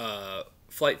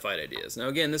 Flight fight ideas. Now,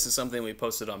 again, this is something we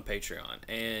posted on Patreon,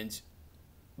 and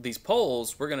these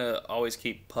polls we're gonna always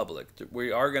keep public.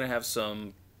 We are gonna have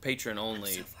some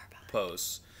patron-only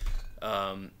posts,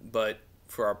 but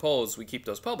for our polls, we keep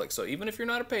those public. So even if you're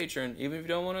not a patron, even if you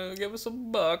don't want to give us a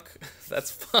buck, that's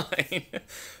fine.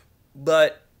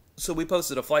 But so we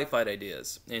posted a flight fight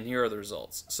ideas, and here are the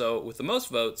results. So with the most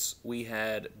votes, we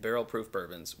had barrel-proof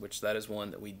bourbons, which that is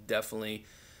one that we definitely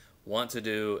want to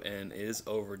do and is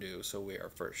overdue. So we are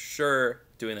for sure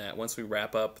doing that. Once we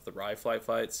wrap up the rye flight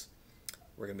fights,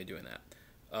 we're gonna be doing that.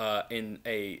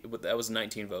 That was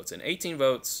 19 votes. And 18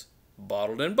 votes,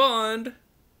 bottled and bond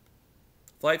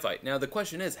flight fight. Now the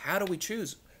question is, how do we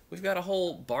choose? We've got a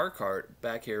whole bar cart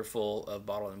back here full of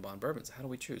bottled and bond bourbons. How do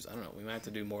we choose? I don't know. We might have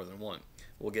to do more than one.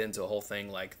 We'll get into a whole thing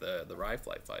like the rye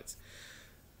flight fights.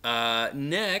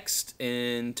 Next,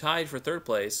 in tied for third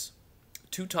place,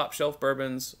 2 top shelf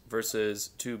bourbons versus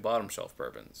 2 bottom shelf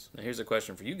bourbons. Now here's a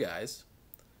question for you guys.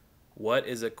 What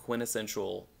is a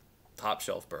quintessential top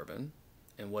shelf bourbon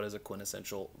and what is a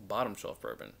quintessential bottom shelf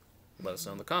bourbon? Let us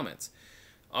know in the comments.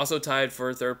 Also tied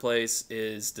for third place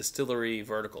is distillery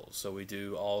verticals. So we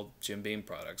do all Jim Beam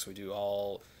products. We do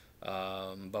all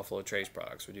Buffalo Trace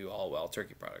products. We do all Wild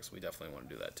Turkey products. We definitely want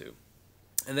to do that too.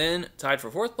 And then tied for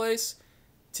fourth place,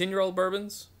 10-year-old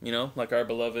bourbons, you know, like our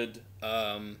beloved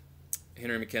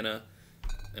Henry McKenna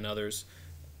and others.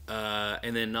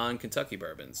 And then non-Kentucky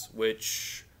bourbons,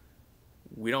 which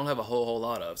we don't have a whole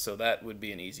lot of, so that would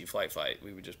be an easy flight fight.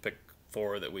 We would just pick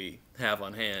 4 that we have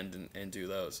on hand and do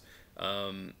those.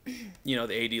 You know,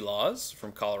 the AD laws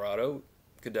from Colorado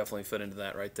could definitely fit into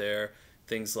that right there.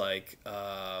 Things like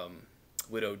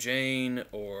Widow Jane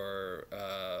or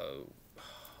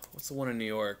what's the one in New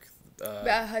York?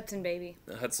 Hudson Baby.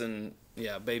 Hudson,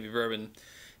 yeah, Baby Bourbon,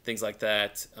 things like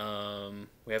that.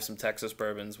 We have some Texas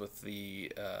bourbons with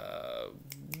the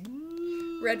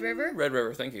Red River? Red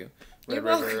River, thank you. You're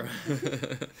Red River.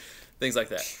 Things like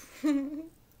that.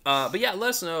 But yeah, let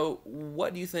us know,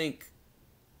 what do you think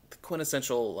the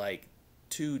quintessential, like,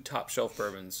 2 top shelf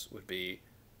bourbons would be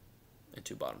and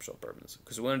 2 bottom shelf bourbons?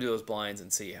 Because we want to do those blinds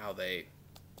and see how they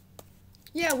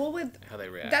how they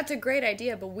react. That's a great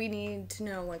idea, but we need to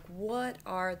know, like, what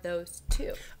are those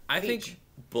 2? I think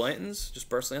Blanton's, just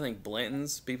personally, I think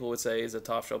Blanton's, people would say, is a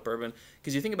top shelf bourbon.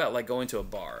 Because you think about, like, going to a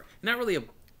bar. Not really a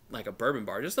bourbon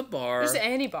bar, just a bar. Just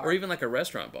any bar. Or even like a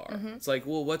restaurant bar. Mm-hmm. It's like,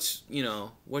 well, what's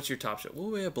your top shelf?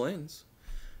 Well, we have Blanton's.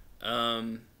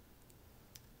 I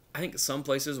think some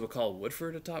places would call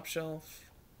Woodford a top shelf.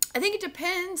 I think it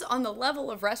depends on the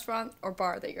level of restaurant or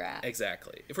bar that you're at.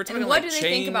 Exactly. If we're talking and what like do they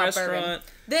think chain about restaurant, bourbon?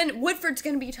 Then Woodford's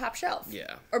going to be top shelf.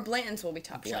 Yeah. Or Blanton's will be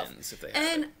top Blanton's, shelf. if they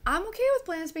have and it. I'm okay with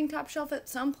Blanton's being top shelf at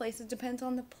some places. Depends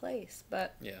on the place.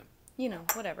 But, yeah, you know,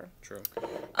 whatever. true.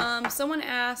 Someone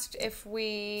asked if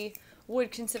we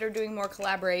would consider doing more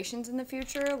collaborations in the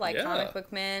future, like Yeah. Comic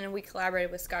Book Men. We collaborated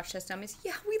with Scotch Test Dummies.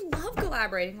 Yeah, we love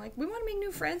collaborating. Like, we want to make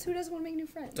new friends. Who doesn't want to make new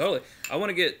friends? Totally. I want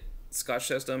to get Scotch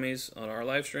Test Dummies on our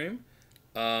live stream.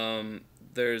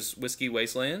 There's Whiskey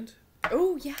Wasteland,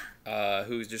 Oh, yeah.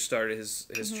 who just started his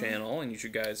channel, and you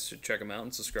guys should check him out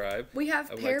and subscribe. We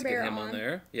have I would Pear like to Bear get him on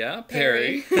there. Yeah,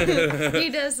 Perry. Perry. He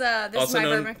does this also is my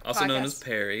known, bourbon also known as podcast.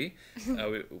 Perry. We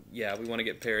want to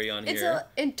get Perry on It's here.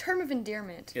 a term of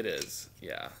endearment. It is,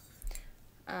 yeah.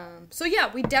 So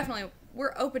yeah,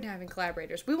 we're open to having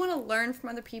collaborators. We want to learn from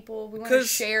other people. We want to 'Cause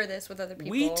share this with other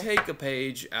people. We take a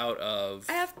page out of...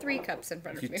 I have 3 cups in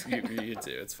front of me right now. You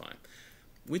do, it's fine.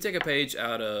 We take a page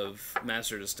out of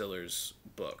Master Distiller's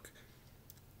book.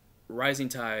 Rising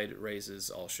tide raises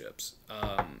all ships.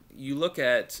 You look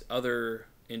at other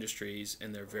industries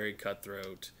and they're very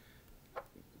cutthroat,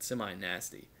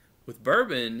 semi-nasty. With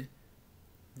bourbon,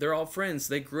 they're all friends.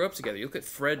 They grew up together. You look at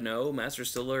Fred Noe, Master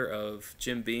Distiller of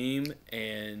Jim Beam,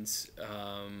 and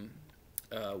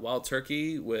Wild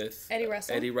Turkey with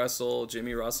Eddie Russell,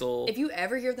 Jimmy Russell. If you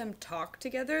ever hear them talk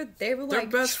together, they were like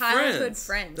best childhood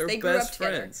friends. They're They grew best up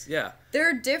together. friends. Yeah.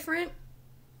 They're different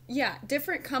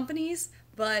companies,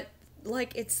 but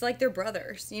like it's like they're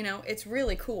brothers, you know? It's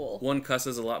really cool. One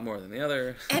cusses a lot more than the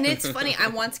other. And it's funny, I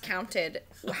once counted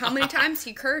how many times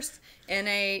he cursed in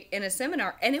a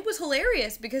seminar, and it was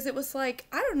hilarious because it was like,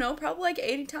 I don't know, probably like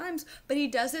 80 times, but he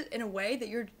does it in a way that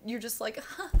you're just like,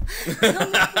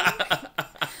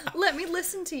 let me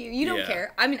listen to you. You don't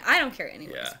care. I mean, I don't care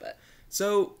anyways, but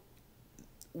So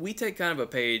we take kind of a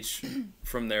page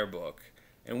from their book,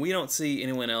 and we don't see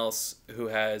anyone else who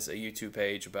has a YouTube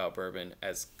page about bourbon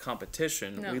as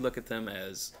competition. No. We look at them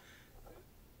as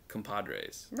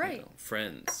compadres, right?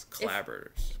 Friends,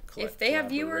 collaborators. If they have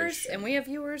viewers and we have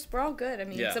viewers, we're all good. I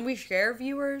mean, so we share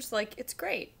viewers, like it's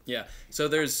great. Yeah. So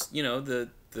there's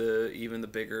the even the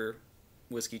bigger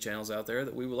whiskey channels out there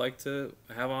that we would like to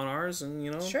have on ours,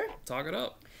 and talk it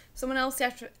up. Someone else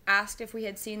asked if we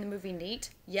had seen the movie Neat.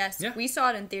 Yes, we saw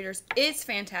it in theaters. It's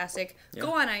fantastic. Yeah.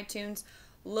 Go on iTunes,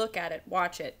 look at it,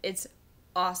 watch it. It's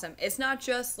awesome. It's not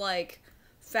just like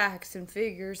facts and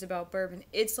figures about bourbon.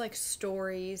 It's like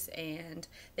stories, and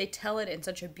they tell it in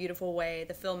such a beautiful way.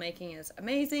 The filmmaking is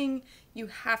amazing. You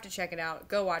have to check it out.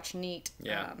 Go watch Neat.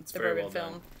 Yeah, it's the very bourbon well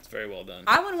film. done. It's very well done.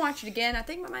 I want to watch it again. I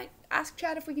think I might ask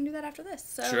Chad if we can do that after this.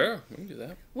 So sure, we can do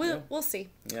that. We'll see.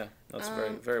 Yeah, that's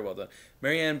very well done.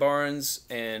 Marianne Barnes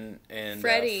and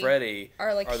Freddie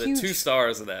are the 2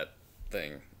 stars of that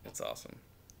thing. It's awesome.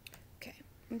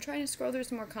 I'm trying to scroll through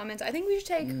some more comments. I think we should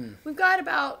take... We've got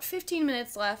about 15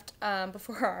 minutes left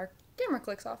before our camera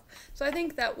clicks off. So I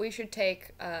think that we should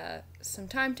take some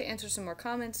time to answer some more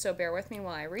comments, so bear with me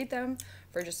while I read them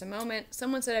for just a moment.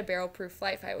 Someone said a barrel-proof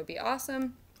flight fight would be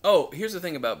awesome. Oh, here's the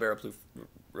thing about barrel-proof.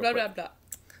 Blah, blah, blah.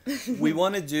 We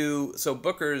want to do... So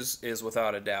Booker's is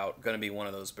without a doubt going to be one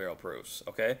of those barrel-proofs,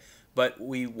 okay? But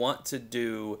we want to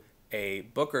do a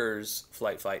Booker's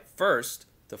flight fight first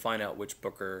to find out which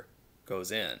Booker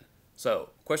goes in. So,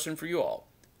 question for you all.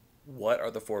 What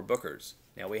are the 4 Bookers?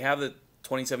 Now, we have the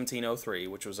 2017-03,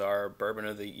 which was our Bourbon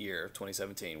of the Year of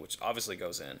 2017, which obviously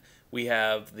goes in. We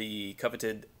have the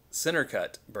coveted Center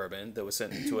Cut Bourbon that was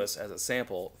sent to us as a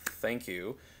sample. Thank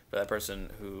you for that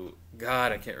person who...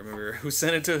 God, I can't remember who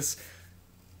sent it to us.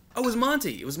 Oh, it was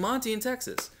Monty. It was Monty in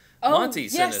Texas. Oh, Monty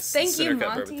sent yes, us thank you, Center Cut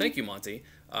Monty. bourbon. Thank you, Monty.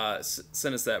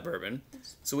 Sent us that bourbon.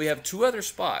 So we have 2 other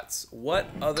spots. What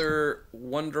other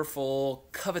wonderful,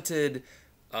 coveted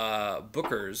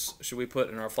bookers should we put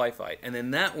in our flight fight? And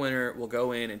then that winner will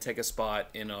go in and take a spot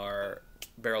in our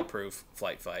barrel proof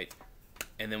flight fight.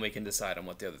 And then we can decide on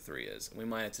what the other 3 is. We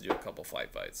might have to do a couple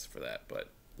flight fights for that, but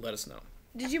let us know.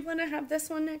 Did you want to have this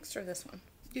one next or this one?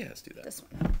 Yeah, let's do that. This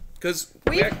one. Because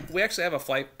we actually have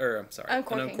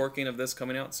an uncorking of this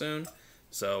coming out soon,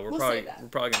 so we're probably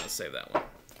gonna save that one.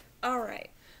 All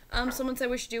right. Someone said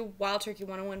we should do Wild Turkey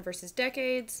 101 versus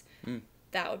Decades.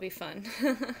 That would be fun.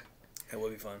 That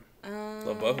would be fun.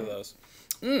 Love both of those.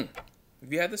 Have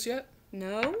you had this yet?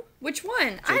 No. Which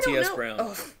one? I JTS don't know. Brown.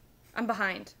 Oh, I'm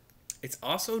behind. It's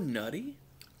also nutty.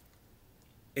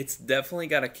 It's definitely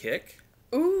got a kick.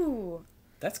 Ooh.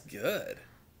 That's good.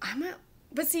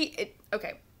 But see,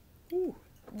 okay. Ooh.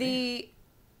 The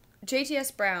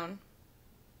JTS Brown.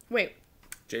 Wait.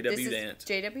 JW Dant.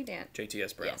 JW Dant.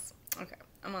 JTS Brown. Yes. Okay.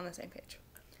 I'm on the same page.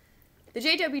 The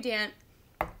JW Dant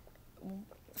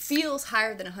feels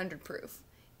higher than 100 proof.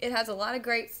 It has a lot of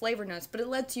great flavor notes, but it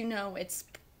lets you know it's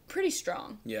pretty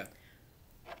strong. Yeah.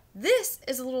 This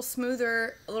is a little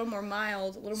smoother, a little more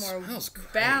mild, a little more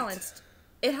balanced.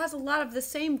 It has a lot of the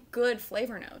same good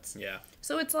flavor notes. Yeah.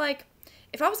 So it's like,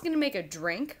 if I was going to make a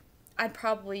drink, I'd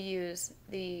probably use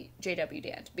the JW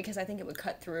Dant because I think it would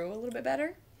cut through a little bit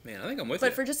better. Man, I think I'm with you.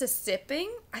 But for just a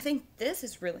sipping, I think this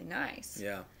is really nice.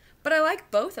 Yeah. But I like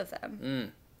both of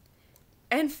them.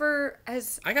 And for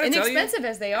as I gotta inexpensive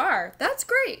as they are, that's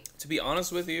great. To be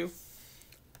honest with you,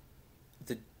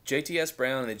 the JTS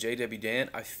Brown and the JW Dant,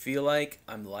 I feel like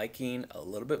I'm liking a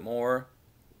little bit more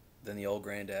than the old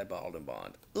Granddad Bottled and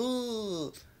Bond.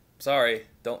 Ooh. Sorry,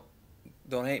 don't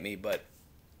hate me, but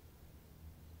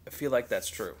I feel like that's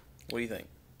true. What do you think?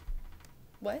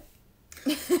 What?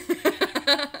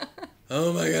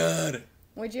 Oh my god.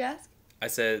 What'd you ask? I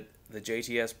said the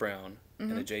JTS Brown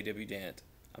and the JW Dant,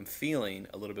 I'm feeling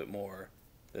a little bit more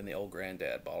than the old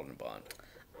Granddad Bottled and Bond.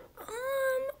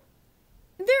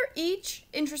 They're each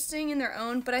interesting in their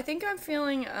own, but I think I'm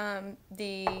feeling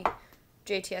the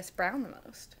JTS Brown the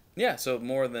most. Yeah, so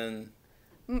more than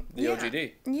the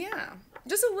OGD. Yeah,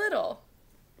 just a little.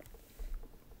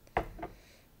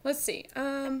 Let's see.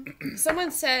 Someone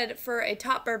said for a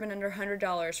top bourbon under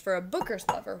 $100 for a Booker's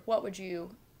lover, what would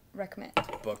you recommend?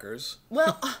 Booker's.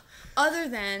 Well, other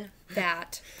than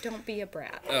that, don't be a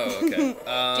brat. Oh, okay.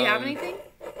 Do you have anything?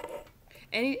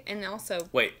 And also.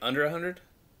 Wait, under 100?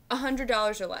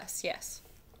 $100 or less, yes.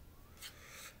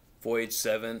 Voyage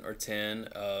 7 or 10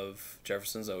 of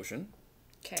Jefferson's Ocean.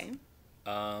 Okay.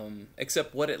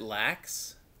 Except what it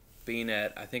lacks, being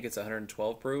at, I think it's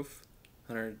 112 proof.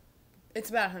 100. It's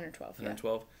about 112.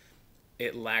 112. Yeah.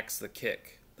 It lacks the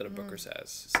kick that a Booker's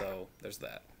has. So there's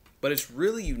that. But it's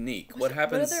really unique. What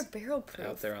happens what other barrel proof?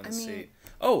 out there on the sea?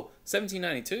 Oh,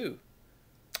 1792.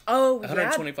 Oh,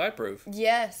 125 proof.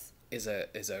 Yes. Is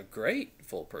a great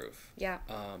full proof. Yeah.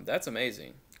 That's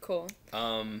amazing. Cool.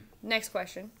 Next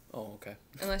question. Oh, okay.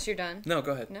 Unless you're done. No,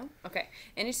 go ahead. No? Okay.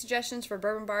 Any suggestions for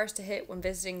bourbon bars to hit when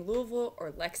visiting Louisville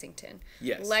or Lexington?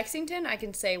 Yes. Lexington, I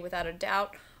can say without a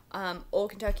doubt,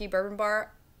 Old Kentucky Bourbon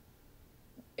Bar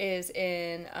is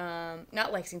in,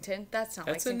 not Lexington. That's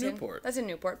Lexington. That's in Newport. That's in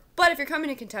Newport. But if you're coming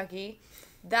to Kentucky,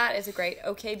 that is a great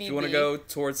OKBB. If you want to go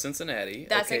towards Cincinnati,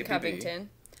 that's OKBB. in Covington.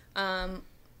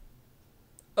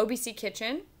 OBC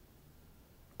Kitchen,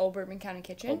 Old Bourbon County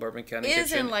Kitchen. Old Bourbon County is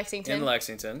Kitchen. in Lexington. In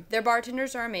Lexington. Their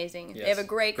bartenders are amazing. Yes. They have a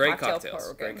great cocktails.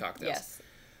 Program. Great cocktails. Yes.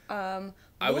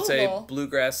 I would say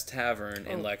Bluegrass Tavern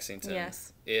in Lexington.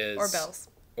 Yes. Is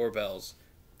Or Bell's.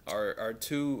 Are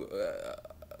two.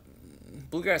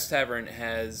 Bluegrass Tavern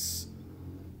has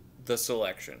the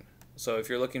selection. So if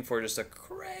you're looking for just a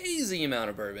crazy amount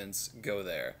of bourbons, go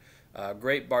there.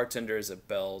 Great bartenders at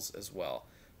Bell's as well.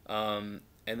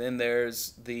 And then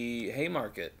there's the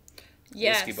Haymarket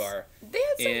whiskey bar. They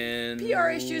had some PR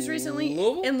issues recently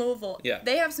in Louisville. Yeah.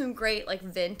 They have some great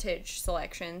vintage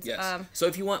selections. Yes. So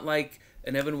if you want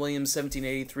an Evan Williams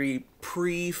 1783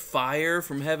 pre-fire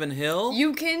from Heaven Hill,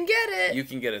 you can get it. You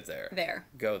can get it there. There.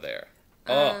 Go there.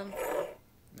 Oh.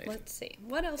 Let's see.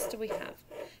 What else do we have?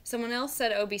 Someone else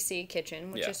said OBC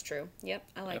Kitchen, which is true. Yep,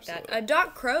 I like that.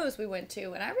 Doc Crow's we went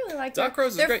to, and I really liked Doc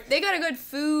Crow's is great. They got a good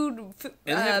food and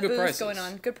they have good prices going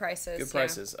on. Good prices. Good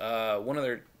prices. One of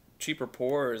their cheaper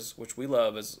pours, which we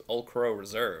love, is Old Crow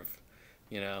Reserve.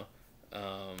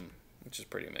 Which is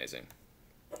pretty amazing.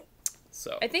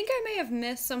 So I think I may have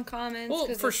missed some comments. Well,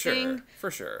 for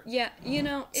sure. Yeah,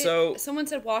 someone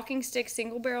said walking stick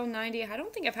single barrel 90. I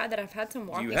don't think I've had that. I've had some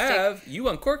walking stick. You have. You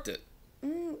uncorked it.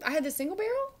 I had the single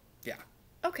barrel?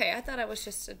 Okay, I thought I was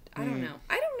just I don't know.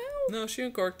 I don't know. No, she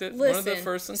uncorked it. Listen, One of the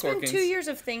first uncorkings. It's been 2 years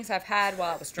of things I've had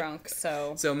while I was drunk,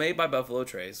 so. So made by Buffalo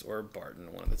Trace or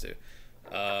Barton, one of the two.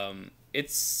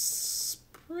 It's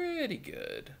pretty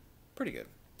good. Pretty good.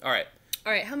 All right.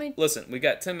 All right, how many? Listen, we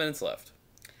got 10 minutes left.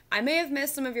 I may have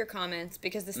missed some of your comments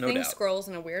because this thing scrolls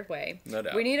in a weird way. No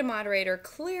doubt. We need a moderator,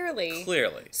 clearly.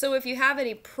 So if you have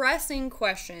any pressing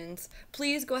questions,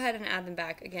 please go ahead and add them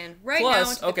back again right now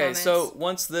into the comments. So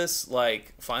once this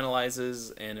like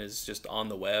finalizes and is just on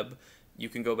the web, you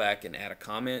can go back and add a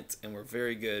comment, and we're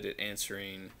very good at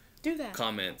answering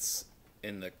comments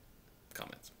in the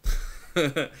comments.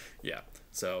 Yeah.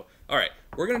 So, all right,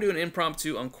 we're gonna do an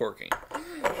impromptu uncorking.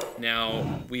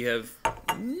 Now we have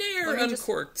near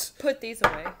uncorked. Put these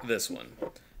away. This one.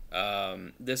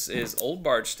 This is Old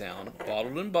Bardstown,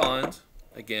 bottled in bond.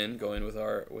 Again, going with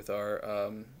our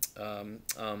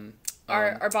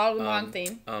bottled in bond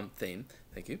theme. Theme.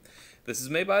 Thank you. This is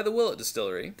made by the Willett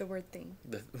Distillery. The word theme.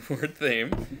 The word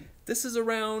theme. This is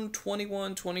around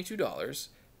 $21, $22.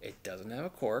 It doesn't have a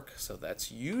cork, so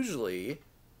that's usually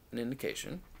an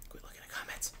indication. Quit looking at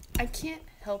comments. I can't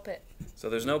help it. So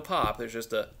there's no pop. There's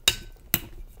just a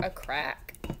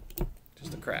crack.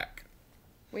 Just a crack.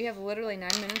 We have literally 9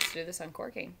 minutes to do this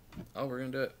uncorking. Oh, we're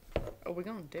gonna do it. Oh, we're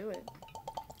gonna do it.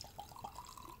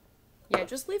 Yeah,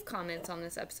 just leave comments on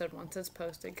this episode once it's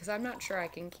posted, because I'm not sure I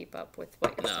can keep up with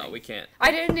what you're saying. No, we can't.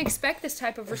 I didn't expect this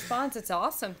type of response. It's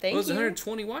awesome. Thank you. There's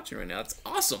 120 watching right now. It's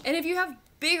awesome. And if you have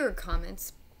bigger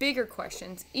comments, bigger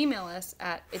questions, email us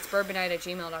at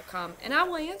itsbourbonnight@gmail.com, and I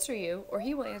will answer you, or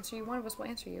he will answer you. One of us will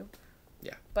answer you.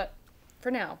 Yeah. But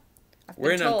for now,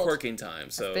 we're in uncorking time,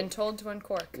 so I've been told to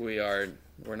uncork. We're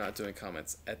not doing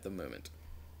comments at the moment.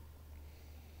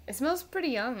 It smells pretty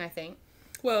young, I think.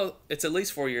 Well, it's at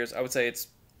least 4 years. I would say it's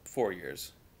 4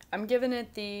 years. I'm giving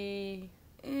it the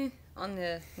on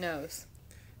the nose.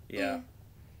 Yeah.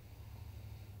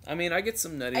 I mean, I get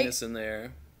some nuttiness in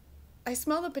there. I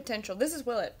smell the potential. This is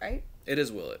Willett, right? It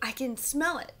is Willett. I can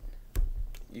smell it.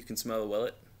 You can smell the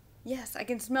Willett? Yes, I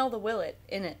can smell the Willett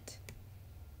in it.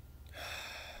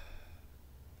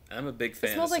 I'm a big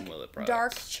fan of some Willett products.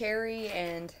 Dark cherry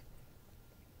and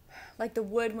like the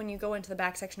wood when you go into the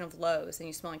back section of Lowe's and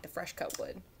you smell like the fresh cut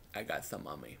wood. I got some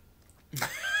on me.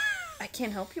 I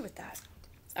can't help you with that.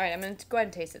 All right, I'm going to go ahead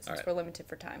and taste it since we're limited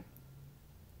for time.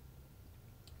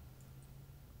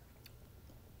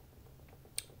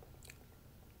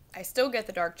 I still get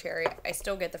the dark cherry. I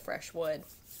still get the fresh wood.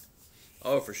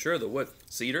 Oh, for sure. The wood.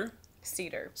 Cedar?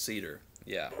 Cedar. Cedar.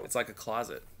 Yeah. It's like a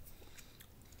closet.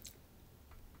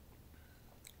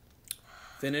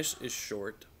 Finish is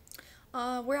short.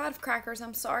 We're out of crackers.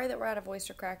 I'm sorry that we're out of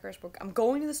oyster crackers. I'm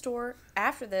going to the store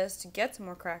after this to get some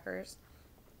more crackers.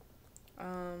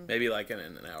 Maybe like in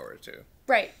an hour or two.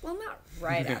 Right. Well, not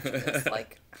right after this.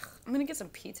 Like, I'm going to get some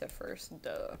pizza first.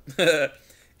 Duh.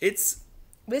 This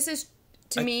is,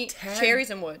 to me, cherries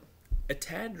and wood. A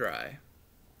tad dry.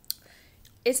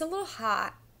 It's a little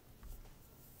hot.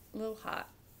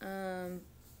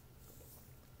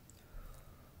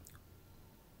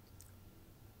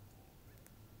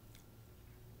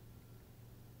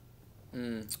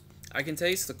 I can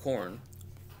taste the corn.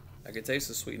 I can taste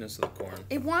the sweetness of the corn.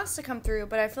 It wants to come through,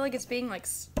 but I feel like it's being like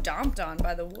stomped on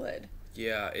by the wood.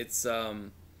 Yeah, it's wow.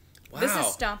 This is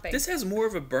stomping. This has more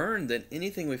of a burn than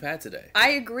anything we've had today. I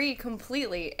agree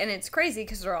completely, and it's crazy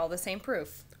because they're all the same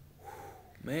proof.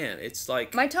 Man, it's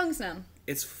like my tongue's numb.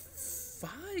 It's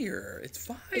fire. It's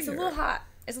fire. It's a little hot.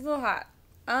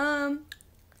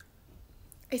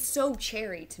 It's so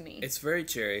cherry to me. It's very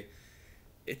cherry.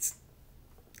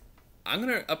 I'm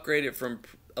gonna upgrade it from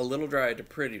a little dry to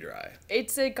pretty dry.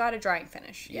 It's got a drying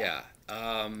finish. Yeah.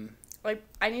 Like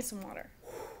I need some water.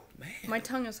 Man. My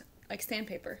tongue is like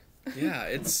sandpaper. Yeah,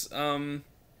 it's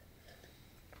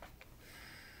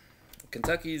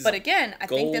Kentucky's. But again, I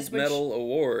think this gold medal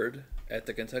award at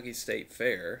the Kentucky State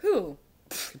Fair. Who?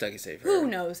 Kentucky State Fair. Who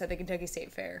knows at the Kentucky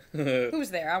State Fair?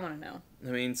 Who's there? I want to know.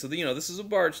 I mean, so this is a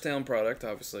Bardstown product,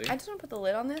 obviously. I just want to put the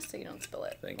lid on this so you don't spill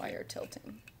it while you're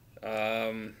tilting.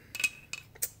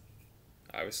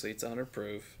 Obviously, it's 100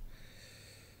 proof.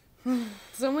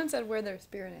 Someone said we're their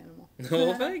spirit animal.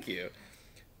 Well, thank you.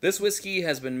 This whiskey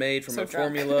has been made from a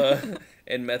formula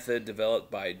and method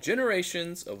developed by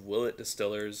generations of Willett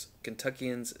distillers,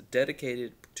 Kentuckians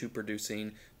dedicated to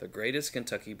producing the greatest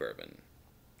Kentucky bourbon,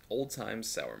 Old Time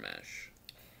Sour Mash.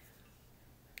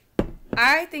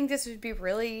 I think this would be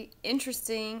really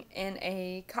interesting in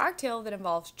a cocktail that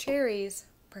involves cherries,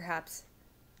 perhaps.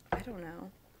 I don't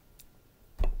know.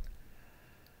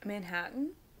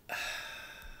 Manhattan?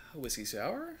 A whiskey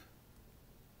sour?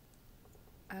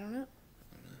 I don't know.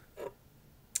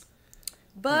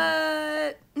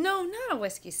 But no, not a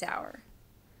whiskey sour.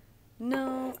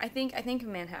 No, I think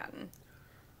Manhattan.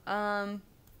 On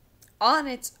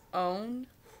its own.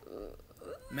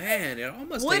 Man, it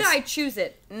almost would tastes... I choose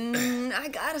it? I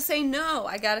gotta say no.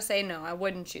 I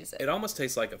wouldn't choose it. It almost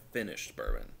tastes like a finished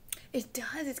bourbon. It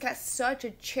does. It's got such a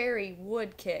cherry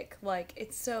wood kick. Like,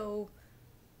 it's so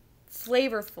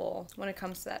flavorful when it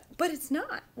comes to that. But it's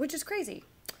not, which is crazy.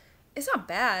 It's not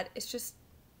bad. It's just...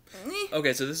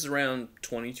 Okay, so this is around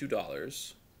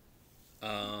 $22.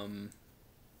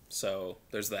 So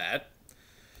there's that.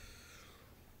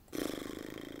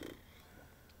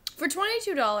 For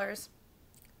 $22,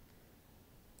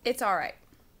 it's all right.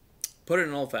 Put it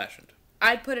in old-fashioned.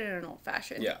 I'd put it in an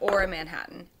old-fashioned or a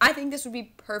Manhattan. I think this would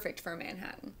be perfect for a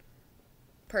Manhattan,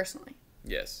 personally.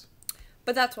 Yes.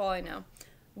 But that's all I know.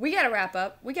 We got to wrap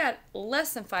up. We got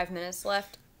less than 5 minutes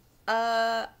left.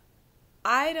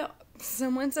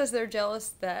 Someone says they're jealous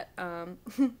that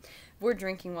we're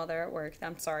drinking while they're at work.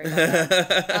 I'm sorry about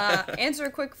that. Answer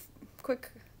a quick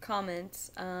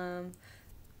comments.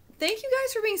 Thank you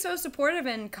guys for being so supportive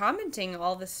and commenting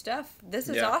all this stuff. This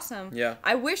is awesome. Yeah.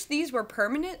 I wish these were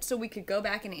permanent so we could go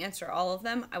back and answer all of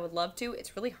them. I would love to.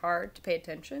 It's really hard to pay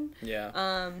attention.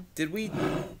 Yeah. Did we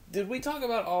talk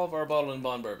about all of our bottled and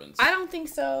bond bourbons? I don't think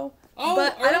so. Oh,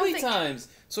 but Early Times.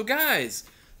 So guys,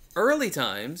 Early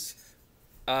Times,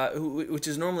 which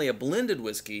is normally a blended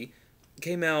whiskey,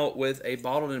 came out with a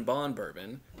bottled and bond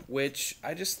bourbon, which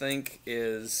I just think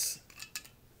is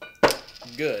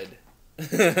good.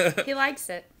 He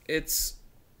likes it. It's...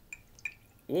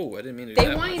 Whoa, I didn't mean to do They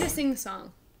that want much. you to sing the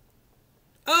song.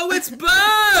 Oh, it's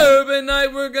bourbon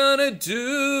night, we're gonna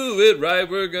do it right,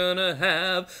 we're gonna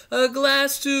have a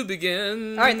glass to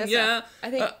begin. All right, that's enough. I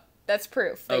think that's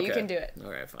proof that you can do it. All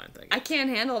right, fine, thank you. I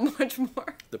can't handle much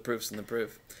more. The proof's in the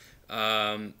proof.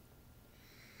 I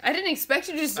didn't expect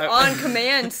you to just on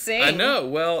command sing. I know.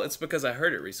 Well, it's because I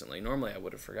heard it recently. Normally, I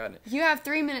would have forgotten it. You have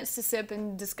 3 minutes to sip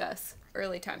and discuss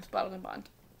Early Times, Bottled and Bond.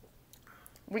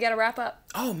 We got to wrap up.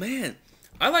 Oh, man.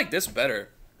 I like this better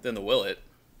than the Willet.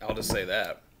 I'll just say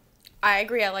that. I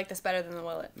agree. I like this better than the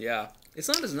Willet. Yeah. It's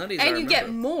not as nutty as I And remember. you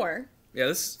get more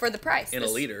this for the price. in a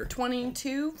liter.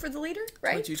 22 for the liter,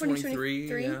 right? 22, 23,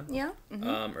 yeah.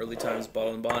 Mm-hmm. Early Times,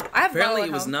 Bottled and Bond. I have Apparently, bottle at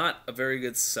it was home. not a very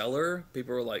good seller.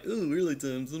 People were like, ooh, Early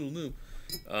Times, I don't know.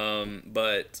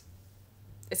 But...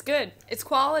 It's good. It's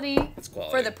quality. It's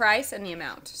quality. For the price and the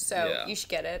amount. So you should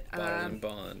get it. Bottled and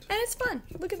Bond. And it's fun.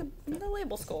 Look at the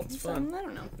label's cool. It's fun. I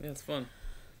don't know. Yeah, it's fun.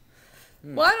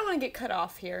 Well, I don't want to get cut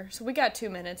off here. So we got 2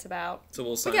 minutes about. So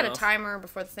we'll sign off. We got off. a timer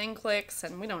before the thing clicks,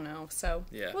 and we don't know. So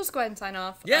we'll just go ahead and sign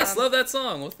off. Yes, love that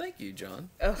song. Well, thank you,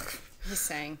 John. Ugh, he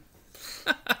sang.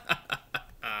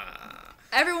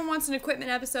 Everyone wants an equipment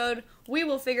episode. We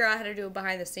will figure out how to do a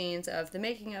behind the scenes of the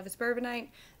making of It's Bourbon Night.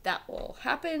 That will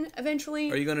happen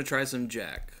eventually. Are you going to try some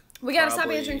Jack? We gotta stop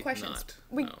Probably answering questions. not.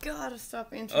 We No. gotta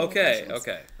stop answering questions.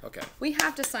 Okay. We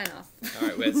have to sign off. All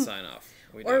right, we have to sign off.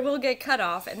 Or we'll get cut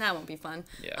off, and that won't be fun.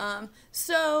 Yeah.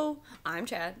 So, I'm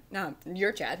Chad. No,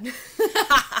 you're Chad.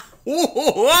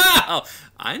 Wow!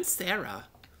 I'm Sarah.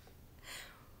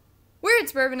 We're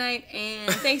It's Bourbon Night,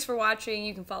 and thanks for watching.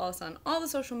 You can follow us on all the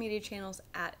social media channels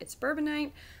at It's Bourbon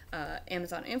Night,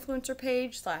 Amazon influencer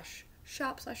page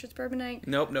 /shop/It's Bourbon Night.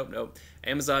 Nope.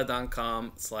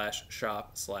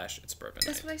 Amazon.com/shop/It's Bourbon Night.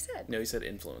 That's what I said. No, you said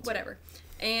influencer. Whatever.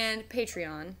 And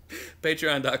Patreon.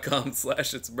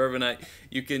 Patreon.com/It's Bourbon Night.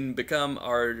 You can become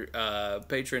our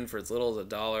patron for as little as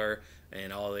 $1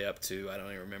 and all the way up to, I don't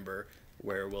even remember,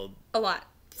 where we'll... A lot.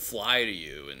 Fly to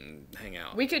you and hang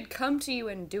out. We could come to you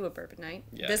and do a bourbon night.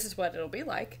 Yeah. This is what it'll be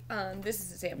like. This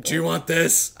is a sample. Do you want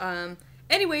this?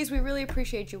 Anyways, we really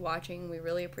appreciate you watching. We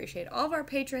really appreciate all of our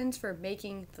patrons for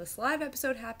making this live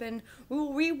episode happen. We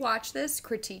will rewatch this,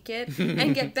 critique it,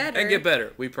 and get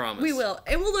better. We promise. We will.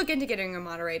 And we'll look into getting a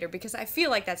moderator because I feel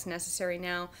like that's necessary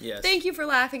now. Yes. Thank you for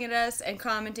laughing at us and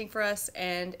commenting for us.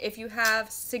 And if you have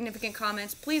significant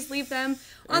comments, please leave them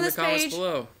on this page.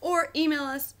 Below. Or email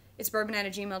us. It's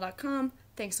bourbonnight@gmail.com.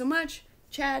 Thanks so much.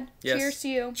 Chad, cheers to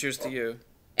you. Cheers to you.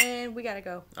 And we gotta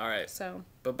go. All right. So.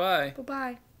 Bye-bye.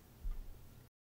 Bye-bye.